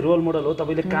तपाईँ रोल मोडल हो,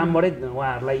 तपाईँले कामबाटै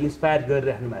उहाँहरूलाई इन्सपायर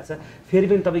गरिराख्नु भएको छ। फेरि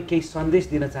पनि तपाईँ केही सन्देश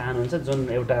दिन चाहनुहुन्छ जुन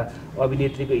एउटा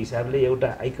अभिनेत्रीको हिसाबले, एउटा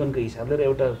आइकनको हिसाबले र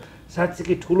एउटा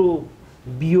साँच्चीकै ठुलो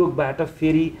वियोगबाट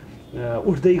फेरि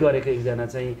उठ्दै गरेको एकजना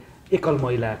चाहिँ एकल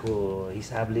महिलाको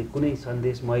हिसाबले कुनै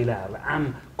सन्देश महिलाहरूलाई, आम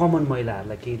कमन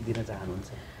महिलाहरूलाई केही दिन चाहनुहुन्छ?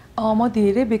 म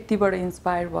धेरै व्यक्तिबाट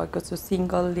इन्सपायर भएको छु,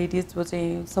 सिङ्गल लेडिज जो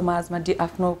चाहिँ समाजमा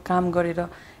आफ्नो काम गरेर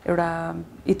एउटा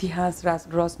इतिहास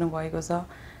रच्नु भएको छ।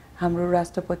 हाम्रो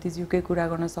राष्ट्रपतिज्यूकै कुरा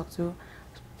गर्न सक्छु,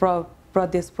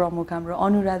 प्रदेश प्रमुख हाम्रो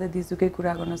अनुराधा दिजूकै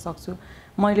कुरा गर्न सक्छु।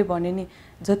 मैले भने नि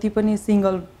जति पनि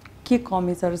सिङ्गल के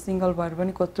कमी छ र सिङ्गल भएर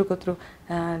पनि कत्रो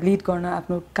लिड गर्न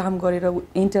आफ्नो काम गरेर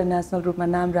इन्टरनेसनल रूपमा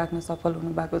नाम राख्न सफल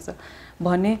हुनुभएको छ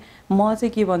भने म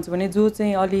चाहिँ के भन्छु भने जो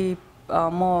चाहिँ अलि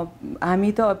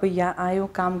हामी त अब यहाँ आयो,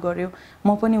 काम गऱ्यो,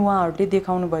 म पनि उहाँहरूले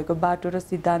देखाउनु भएको बाटो र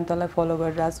सिद्धान्तलाई फलो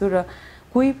गरिरहेको छु। र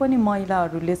कोही पनि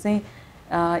महिलाहरूले चाहिँ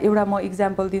एउटा म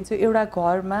इक्जाम्पल दिन्छु, एउटा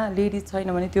घरमा लेडिज छैन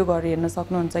भने त्यो घर हेर्न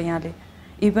सक्नुहुन्छ यहाँले।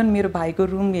 इभन मेरो भाइको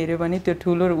रुम हेऱ्यो भने त्यो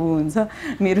ठुलो हुन्छ,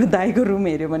 मेरो दाइको रुम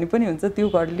हेऱ्यो भने पनि हुन्छ। त्यो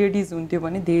घर लेडिज हुन्थ्यो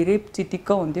भने धेरै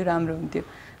चिटिक्क हुन्थ्यो, राम्रो हुन्थ्यो,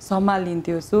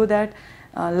 सम्हालिन्थ्यो। सो द्याट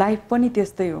लाइफ पनि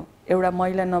त्यस्तै हो, एउटा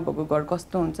महिला नभएको घर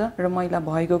कस्तो हुन्छ र महिला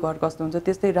भएको घर कस्तो हुन्छ,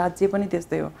 त्यस्तै राज्य पनि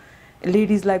त्यस्तै हो।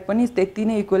 लेडिजलाई पनि त्यति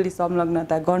नै इक्वली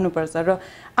संलग्नता गर्नुपर्छ। र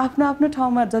आफ्नो आफ्नो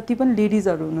ठाउँमा जति पनि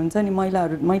लेडिजहरू हुनुहुन्छ नि,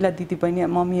 महिला दिदी बहिनी,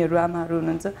 मम्मीहरू, आमाहरू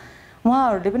हुनुहुन्छ,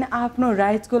 उहाँहरूले पनि आफ्नो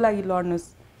राइट्सको लागि लड्नुहोस्,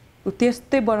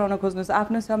 त्यस्तै बनाउन खोज्नुहोस्।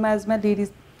 आफ्नो समाजमा लेडिज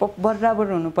बराबर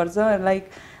हुनुपर्छ, लाइक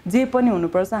जे पनि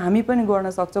हुनुपर्छ, हामी पनि गर्न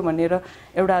सक्छौँ भनेर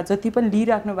एउटा जति पनि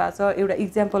लिइराख्नु भएको छ, एउटा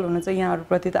इक्जाम्पल हुनु चाहिँ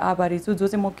यहाँहरूप्रति त आभारी छु। जो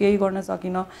चाहिँ म केही गर्न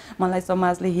सकिनँ, मलाई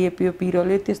समाजले हेप्यो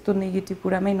पिरोले, त्यस्तो नेगेटिभ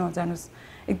कुरामै नजानुहोस्,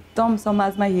 एकदम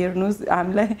समाजमा हेर्नुहोस्।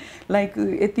 हामीलाई लाइक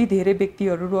यति धेरै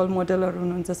व्यक्तिहरू रोल मोडलहरू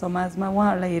हुनुहुन्छ समाजमा,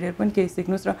 उहाँहरूलाई हेरेर पनि केही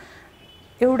सिक्नुहोस्। र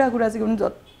एउटा कुरा चाहिँ भन्नु,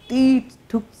 जति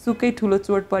सुकै ठुलो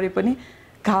चोट परे पनि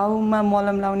घाउमा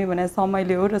मलम लाउने भने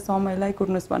समयले हो, र समयलाई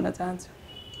कुर्नुहोस् भन्न चाहन्छु।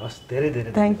 हस्, धेरै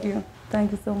धेरै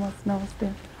थ्याङ्क यू सो मच।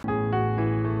 नमस्ते।